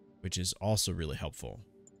 which is also really helpful.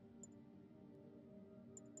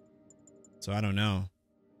 So I don't know.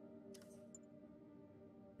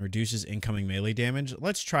 Reduces incoming melee damage.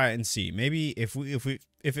 Let's try it and see. Maybe if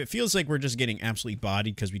it feels like we're just getting absolutely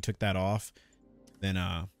bodied because we took that off, then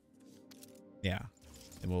yeah,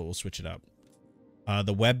 then we'll switch it up.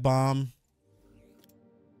 The web bomb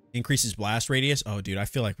increases blast radius. Oh, dude, I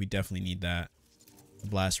feel like we definitely need that. The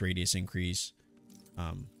blast radius increase.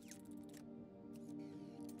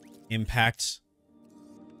 Impact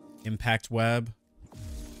web.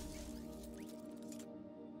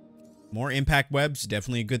 More impact webs,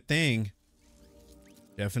 definitely a good thing.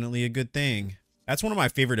 Definitely a good thing. That's one of my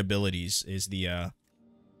favorite abilities is the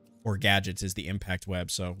or gadgets is the impact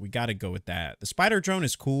web, so we got to go with that. The spider drone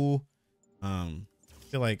is cool. I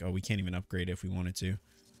feel like, oh, we can't even upgrade it if we wanted to.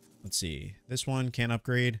 Let's see. This one can't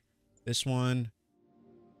upgrade. This one.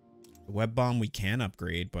 The web bomb we can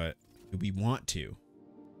upgrade, but do we want to?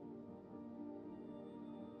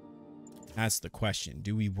 That's the question.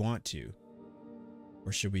 Do we want to?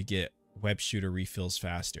 Or should we get web shooter refills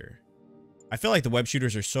faster? I feel like the web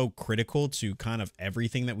shooters are so critical to kind of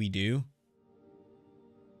everything that we do.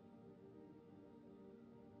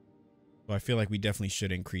 So I feel like we definitely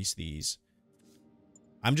should increase these.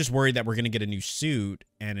 I'm just worried that we're going to get a new suit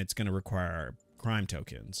and it's going to require crime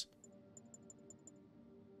tokens.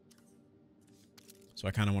 So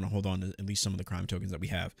I kind of want to hold on to at least some of the crime tokens that we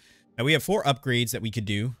have. Now we have 4 upgrades that we could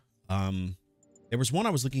do. There was one I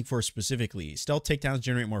was looking for specifically. Stealth takedowns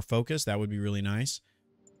generate more focus. That would be really nice.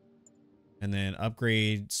 And then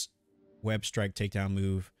upgrades web strike takedown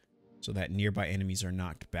move so that nearby enemies are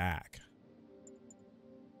knocked back.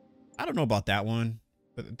 I don't know about that one,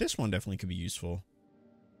 but this one definitely could be useful.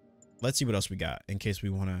 Let's see what else we got in case we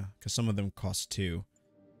want to, because some of them cost 2.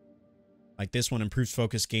 Like this one, improves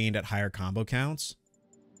focus gained at higher combo counts.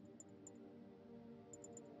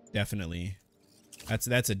 Definitely.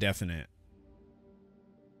 That's a definite.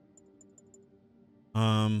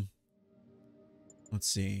 Let's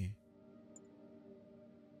see.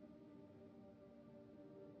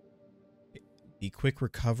 The quick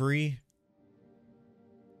recovery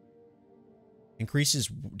increases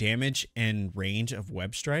damage and range of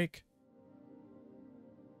web strike.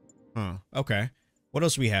 Huh. Okay. What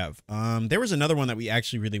else do we have? There was another one that we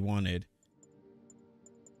actually really wanted,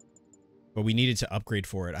 but we needed to upgrade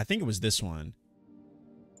for it. I think it was this one.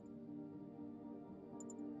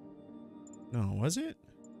 No, was it?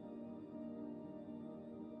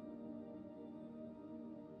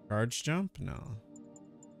 Charge jump? No.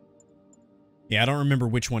 Yeah, I don't remember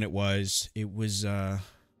which one it was. It was, yeah.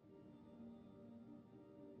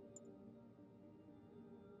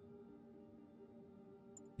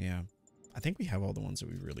 I think we have all the ones that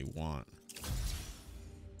we really want.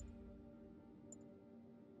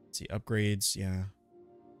 Let's see, upgrades, yeah.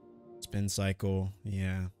 Spin cycle,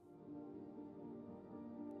 yeah.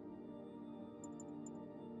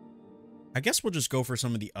 I guess we'll just go for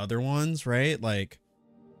some of the other ones, right? Like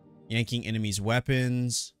yanking enemies'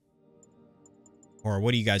 weapons. Or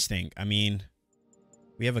what do you guys think? I mean,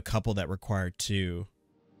 we have a couple that require 2.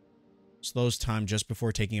 Slows time just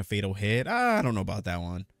before taking a fatal hit. I don't know about that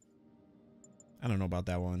one. I don't know about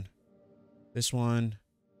that one. This one.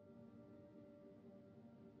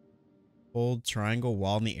 Hold triangle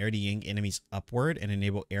while in the air to yank enemies upward and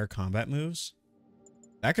enable air combat moves.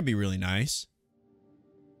 That could be really nice.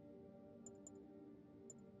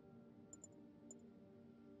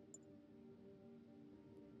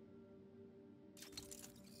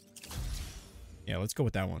 Yeah, let's go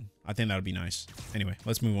with that one. I think that would be nice. Anyway,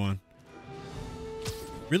 let's move on.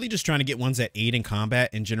 Really just trying to get ones that aid in combat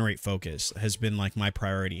and generate focus has been like my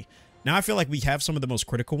priority. Now I feel like we have some of the most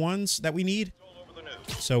critical ones that we need.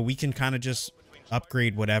 So we can kind of just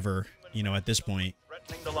upgrade whatever, you know, at this point.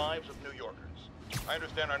 Threatening the lives of New Yorkers. I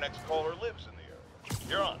understand our next caller lives in the area.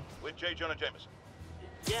 You're on with J. Jonah Jameson.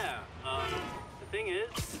 Yeah, the thing is,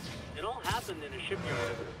 it all happened in a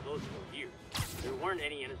shipyard that was closed for years. There weren't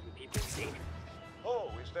any innocent people in danger.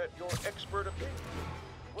 Oh, is that your expert opinion?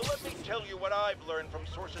 Well, let me tell you what I've learned from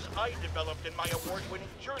sources I developed in my award-winning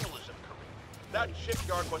journalism career. That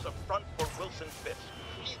shipyard was a front for Wilson Fisk.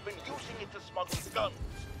 He's been using it to smuggle guns,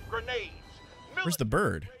 grenades, Where's the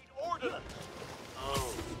bird? ordnance.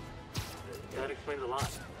 Oh, that explains a lot.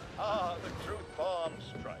 Ah, the truth bomb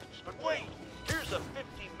strikes. But wait, here's a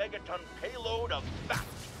 50-megaton payload of fact.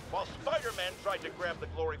 While Spider-Man tried to grab the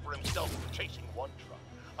glory for himself chasing one truck,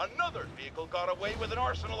 another vehicle got away with an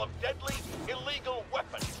arsenal of deadly, illegal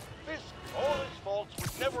weapons. Fisk, all his faults,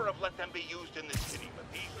 would never have let them be used in this city. But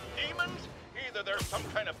these demons, either they're some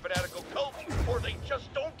kind of fanatical cult, or they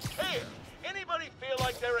just don't care. Anybody feel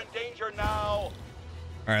like they're in danger now?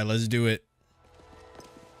 All right, let's do it.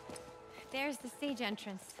 There's the stage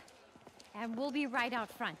entrance. And we'll be right out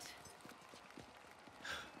front.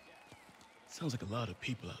 Sounds like a lot of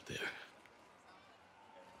people out there.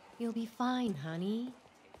 You'll be fine, honey.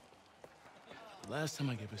 The last time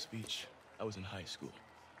I gave a speech, I was in high school.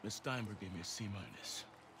 Miss Steinberg gave me a C-.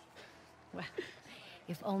 Well,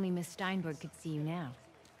 if only Miss Steinberg could see you now.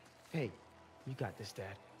 Hey, you got this,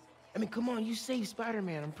 Dad. I mean, come on, you saved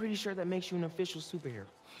Spider-Man. I'm pretty sure that makes you an official superhero.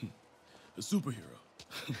 A superhero.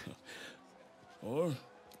 Or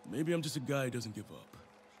maybe I'm just a guy who doesn't give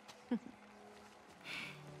up.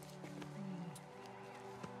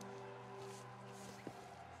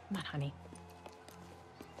 Come on, honey.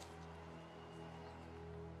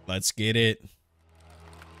 Let's get it.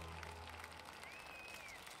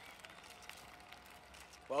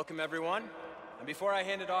 Welcome, everyone. And before I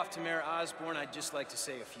hand it off to Mayor Osborn, I'd just like to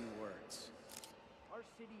say a few words.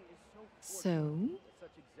 So?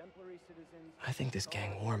 I think this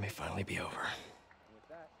gang war may finally be over.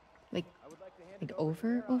 Like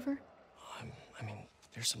over? I mean,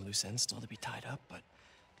 there's some loose ends still to be tied up, but...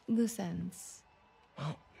 Loose ends.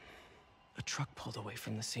 Well, a truck pulled away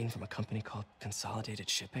from the scene from a company called Consolidated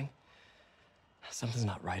Shipping. Something's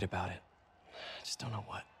not right about it. I just don't know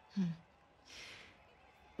what.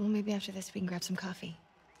 Well, maybe after this we can grab some coffee.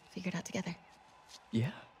 Figure it out together. Yeah.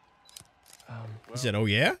 He said, oh,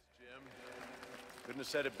 yeah? Couldn't have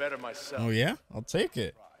said it better myself. Oh, yeah? I'll take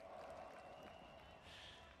it.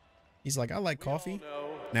 He's like, I like coffee.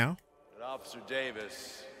 Now? That Officer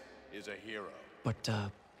Davis is a hero. But,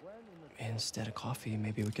 instead of coffee,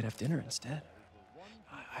 maybe we could have dinner instead.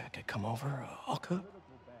 I could come over, I'll cook.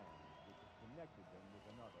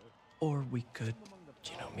 Or we could,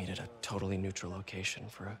 meet at a totally neutral location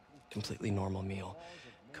for a completely normal meal,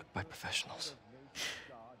 cooked by professionals.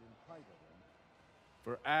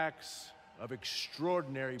 For acts of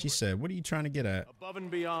extraordinary... She said, what are you trying to get at? Above and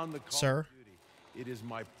beyond the call sir? of duty, it is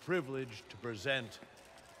my privilege to present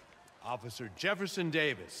Officer Jefferson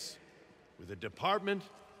Davis with the Department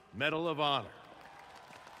Medal of Honor.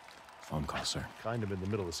 Phone call, sir. Kind of in the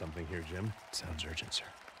middle of something here, Jim. Sounds urgent, sir.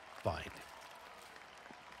 Fine.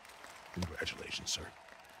 Congratulations, sir.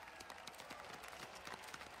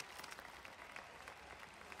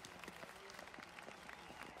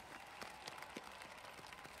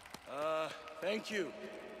 Thank you,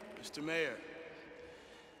 Mr. Mayor.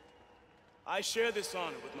 I share this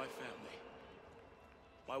honor with my family.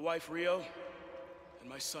 My wife, Rio, and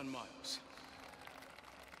my son, Miles.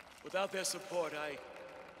 Without their support,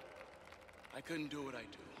 I couldn't do what I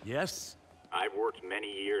do. Yes? I've worked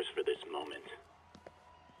many years for this moment.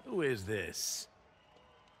 Who is this?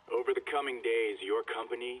 Over the coming days, your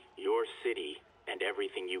company, your city, and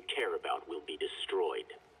everything you care about will be destroyed.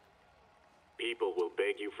 People will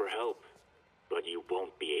beg you for help, but you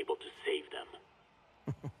won't be able to save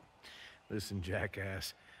them. Listen,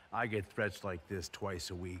 jackass, I get threats like this twice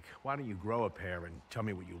a week. Why don't you grow a pair and tell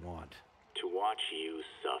me what you want? To watch you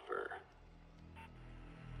suffer.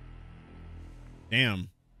 Damn.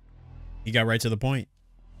 He got right to the point.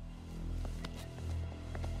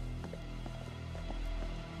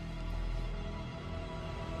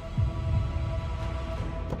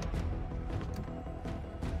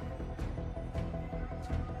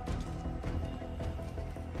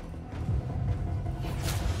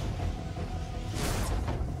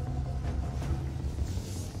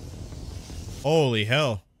 Holy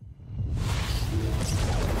hell.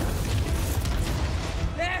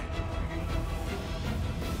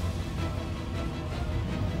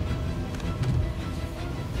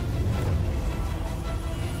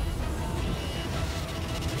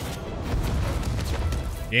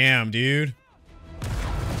 Damn, dude.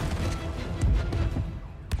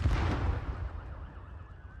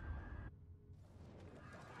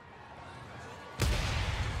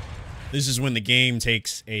 This is when the game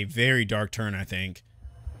takes a very dark turn, I think.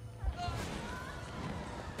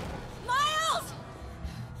 Miles!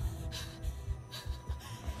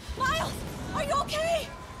 Miles, are you okay?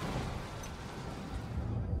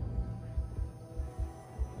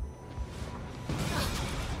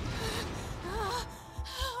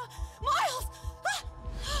 Miles!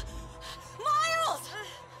 Miles!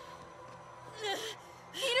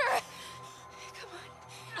 Peter! Come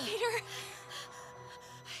on, Peter.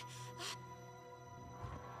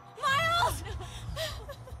 Miles!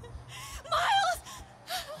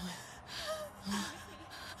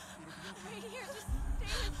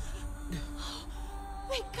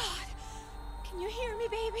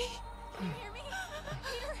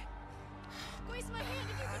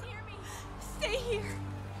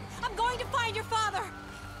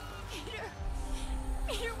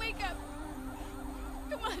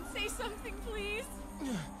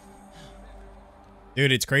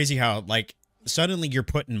 Dude, it's crazy how, like, suddenly you're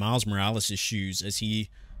put in Miles Morales' shoes as he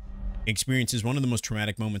experiences one of the most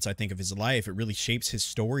traumatic moments, I think, of his life. It really shapes his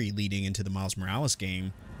story leading into the Miles Morales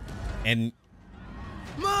game. And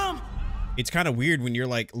Mom! It's kind of weird when you're,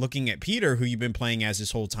 like, looking at Peter, who you've been playing as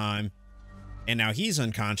this whole time, and now he's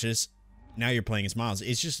unconscious. Now you're playing as Miles.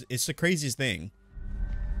 It's just, it's the craziest thing.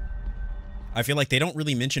 I feel like they don't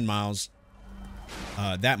really mention Miles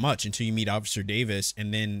that much until you meet Officer Davis,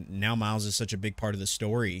 and then now Miles is such a big part of the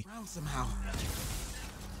story. Somehow.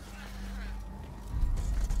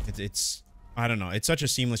 It's I don't know. It's such a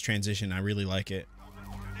seamless transition. I really like it.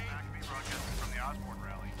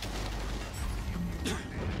 All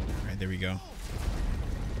right, there we go.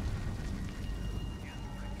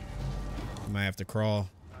 Might have to crawl.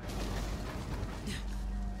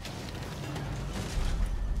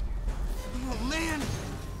 Oh, man.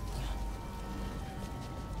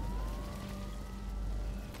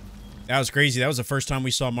 That was crazy. That was the first time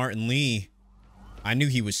we saw Martin Lee. I knew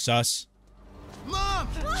he was sus. Mom!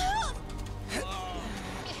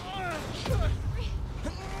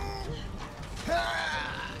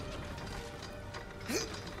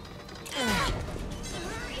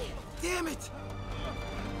 Damn it!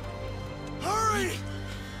 Hurry!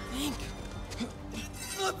 Think.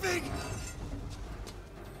 Flipping!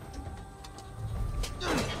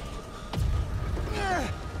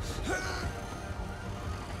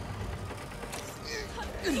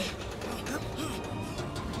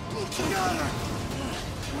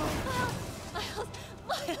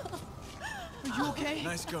 Are you okay?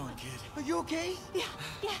 Nice going, kid. Are you okay? Yeah.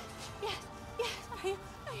 Are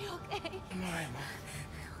you okay? I'm alright, Mom.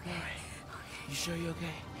 I'm alright. You sure you're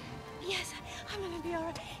okay? Yes, I'm gonna be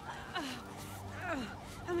alright. I'm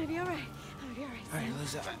gonna be alright. I'm gonna be alright. Alright,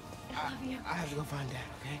 Liz, I love you. I have to go find Dad,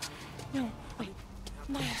 okay? No, wait.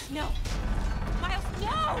 Miles, no. Miles,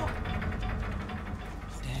 no!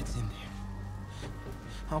 Dad's in there.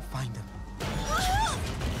 I'll find him.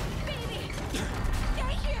 Baby!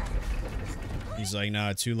 Stay here! He's like,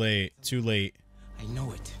 nah, too late. Too late. I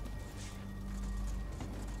know it.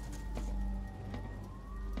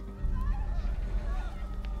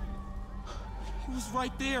 He was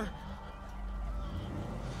right there.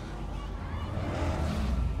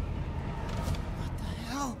 What the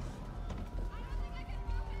hell?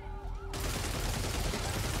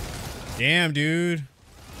 Damn, dude.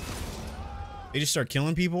 They just start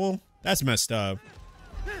killing people? That's messed up.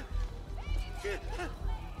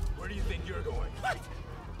 Where do you think you're going? I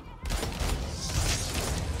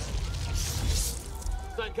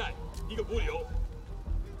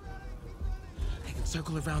can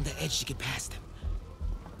circle around the edge to get past him.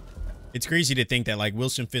 It's crazy to think that, like,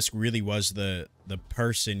 Wilson Fisk really was the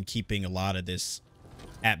person keeping a lot of this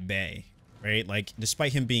at bay, right? Like,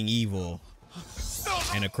 despite him being evil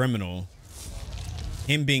and a criminal,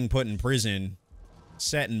 him being put in prison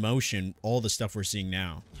set in motion all the stuff we're seeing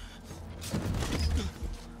now.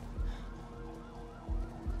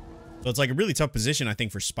 So it's like a really tough position, I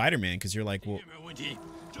think, for Spider-Man, because you're like, well,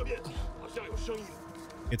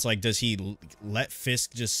 it's like, does he let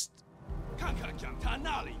Fisk just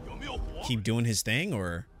keep doing his thing,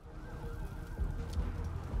 or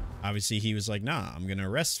obviously he was like, nah, I'm gonna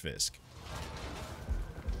arrest Fisk.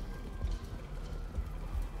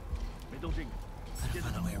 Gotta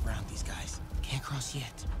find a way around these guys. Can't cross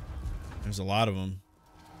yet. There's a lot of them.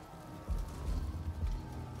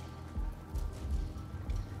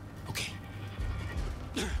 Okay.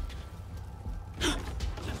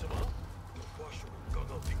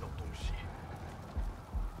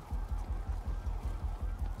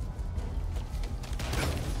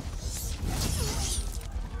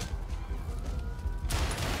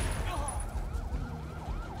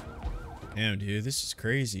 Damn, dude, this is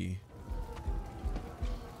crazy.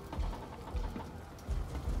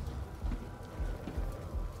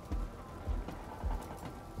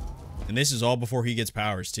 And this is all before he gets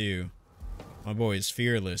powers, too. My boy is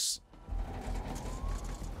fearless.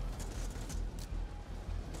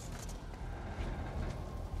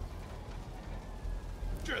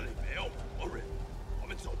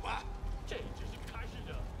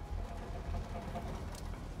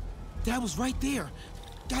 Dad was right there.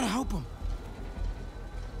 Gotta help him.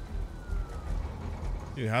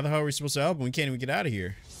 Dude, how the hell are we supposed to help him? We can't even get out of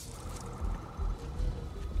here.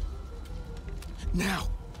 Now.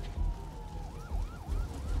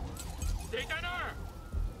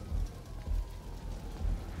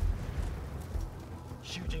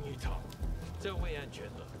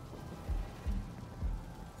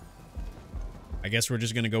 I guess we're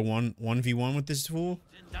just gonna go 1v1 with this fool.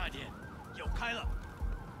 I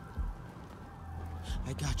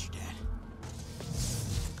got you, Dad.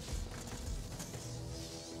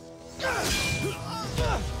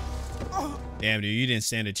 Damn, dude, you didn't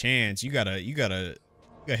stand a chance. You gotta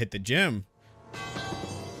hit the gym.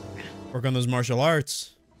 Work on those martial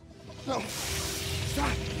arts. No.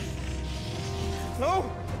 Stop.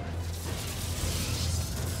 No.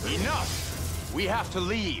 Enough. We have to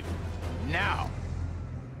leave. Now.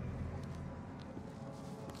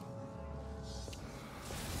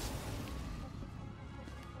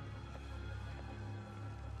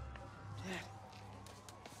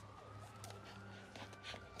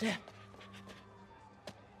 Dad.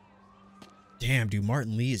 Damn, dude,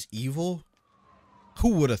 Martin Lee is evil? Who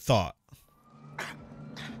would have thought?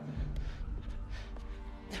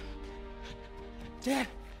 Dad.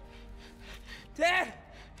 Dad.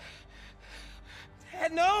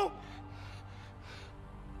 Dad, no.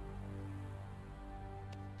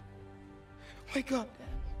 Wake up, Dad.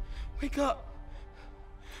 Wake up.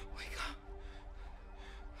 Wake up.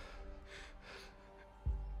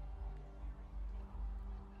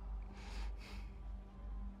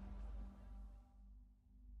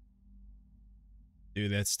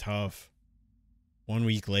 Dude, that's tough. 1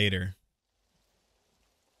 week later.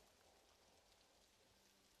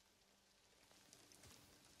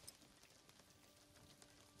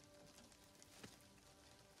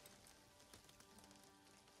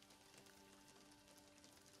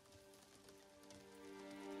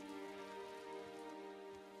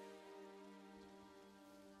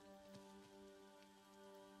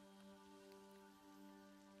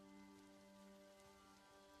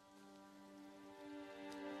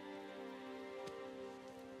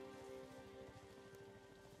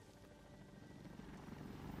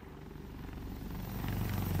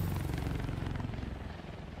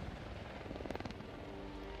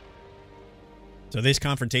 So this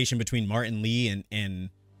confrontation between Martin Lee and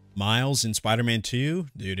Miles in Spider-Man 2,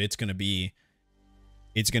 dude, it's gonna be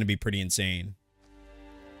pretty insane.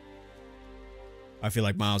 I feel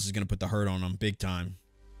like Miles is gonna put the hurt on him big time.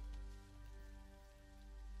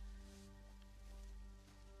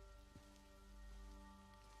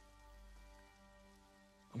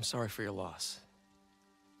 I'm sorry for your loss.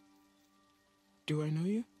 Do I know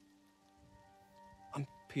you? I'm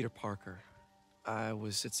Peter Parker. I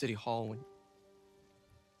was at City Hall when...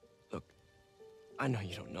 Look, I know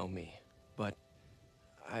you don't know me, but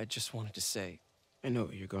I just wanted to say... I know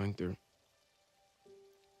what you're going through.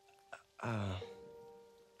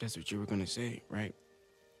 That's what you were gonna say, right?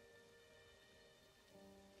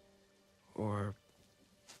 Or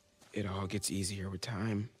it all gets easier with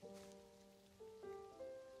time.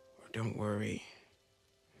 Or don't worry.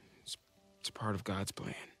 It's a part of God's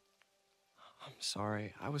plan. I'm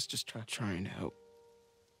sorry. I was just trying to help.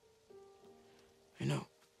 I know.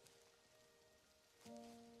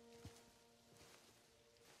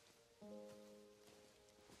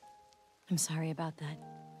 I'm sorry about that.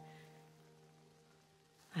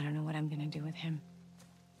 I don't know what I'm gonna do with him.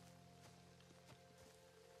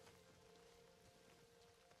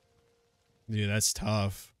 Dude, that's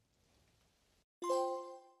tough.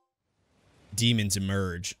 Demons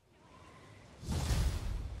emerge.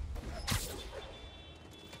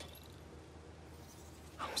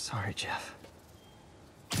 I'm sorry, Jeff.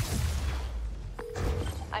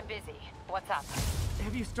 I'm busy. What's up?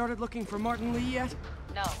 Have you started looking for Martin Lee yet?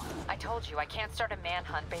 No, I told you I can't start a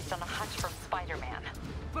manhunt based on a hunch from Spider-Man.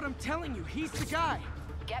 But I'm telling you, he's the guy.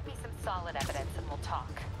 Get me some solid evidence and we'll talk.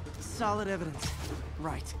 Solid evidence.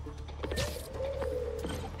 Right.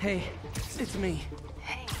 Hey, it's me.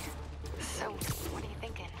 Hey, so what are you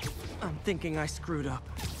thinking? I'm thinking I screwed up.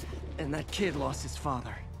 And that kid lost his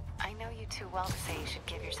father. I know you too well to say you should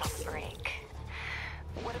give yourself a break.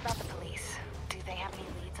 What about the police? Do they have any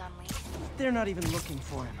leads on Lee? They're not even looking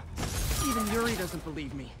for him. Even Yuri doesn't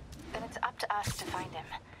believe me. Then it's up to us to find him.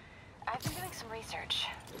 I've been doing some research.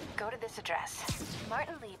 Go to this address.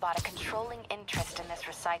 Martin Lee bought a controlling interest in this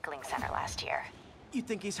recycling center last year. You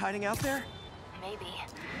think he's hiding out there? Maybe.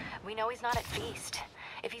 We know he's not at Feast.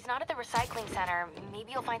 If he's not at the recycling center,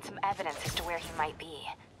 maybe you'll find some evidence as to where he might be.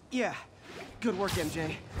 Yeah. Good work,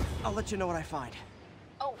 MJ. I'll let you know what I find.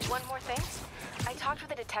 Oh, one more thing. I talked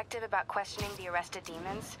with a detective about questioning the arrested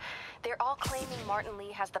demons. They're all claiming Martin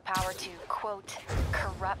Lee has the power to, quote,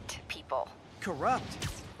 corrupt people. Corrupt?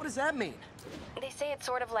 What does that mean? They say it's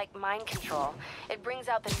sort of like mind control. It brings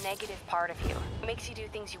out the negative part of you. Makes you do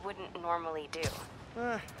things you wouldn't normally do.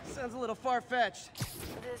 Sounds a little far-fetched.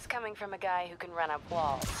 This coming from a guy who can run up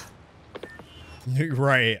walls.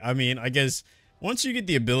 Right. I mean, I guess once you get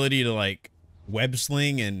the ability to, like, web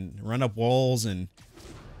sling and run up walls and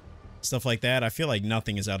stuff like that, I feel like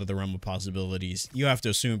nothing is out of the realm of possibilities. You have to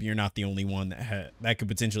assume you're not the only one that could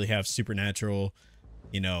potentially have supernatural,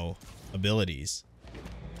 you know, abilities.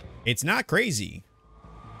 It's not crazy.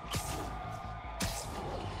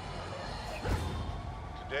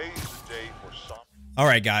 Today's the day for some. All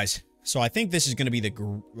right, guys. So I think this is going to be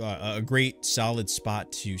a great solid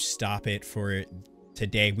spot to stop it for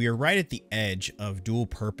today. We are right at the edge of dual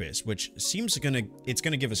purpose, which seems it's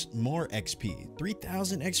gonna give us more XP,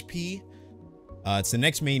 3,000 XP. It's the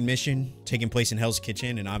next main mission taking place in Hell's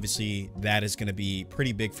Kitchen, and obviously that is going to be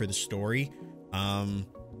pretty big for the story.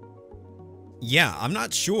 Yeah, I'm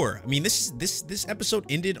not sure. I mean, this episode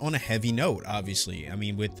ended on a heavy note, obviously. I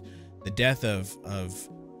mean, with the death of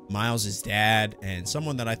Miles' dad, and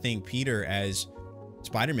someone that I think Peter, as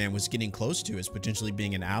Spider-Man, was getting close to as potentially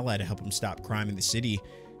being an ally to help him stop crime in the city.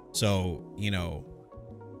 So, you know,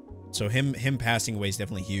 so him passing away is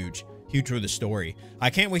definitely huge for the story. I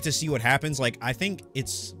can't wait to see what happens. Like, I think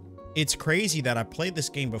it's crazy that I played this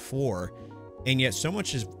game before, and yet so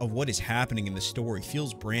much of what is happening in the story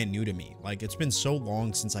feels brand new to me. Like, it's been so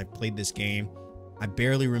long since I played this game. I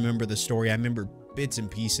barely remember the story. I remember bits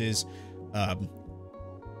and pieces.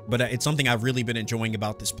 But it's something I've really been enjoying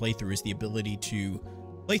about this playthrough, is the ability to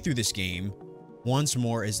play through this game once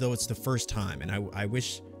more as though it's the first time. And I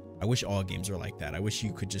wish all games were like that. I wish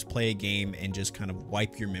you could just play a game and just kind of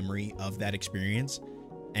wipe your memory of that experience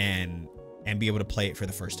and be able to play it for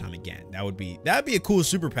the first time again. That'd be a cool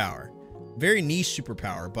superpower. Very niche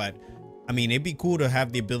superpower, but I mean, it'd be cool to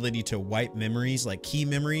have the ability to wipe memories, like key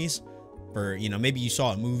memories. For, you know, maybe you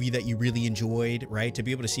saw a movie that you really enjoyed, right? To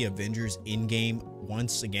be able to see Avengers Endgame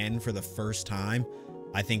once again for the first time,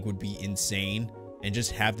 I think would be insane. And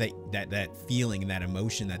just have that feeling and that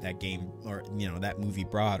emotion that game, or, you know, that movie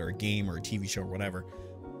brought, or a game or a TV show or whatever.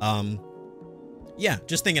 Yeah,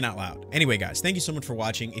 just thinking out loud. Anyway, guys, thank you so much for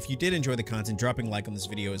watching. If you did enjoy the content, dropping a like on this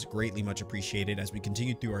video is greatly much appreciated as we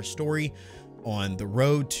continue through our story on the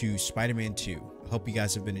road to Spider-Man 2. I hope you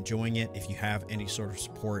guys have been enjoying it. If you have any sort of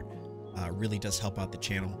support, really does help out the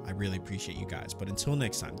channel. I really appreciate you guys. But until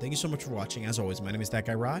next time, thank you so much for watching. As always, my name is That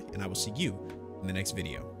Guy Rye, and I will see you in the next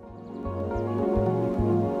video.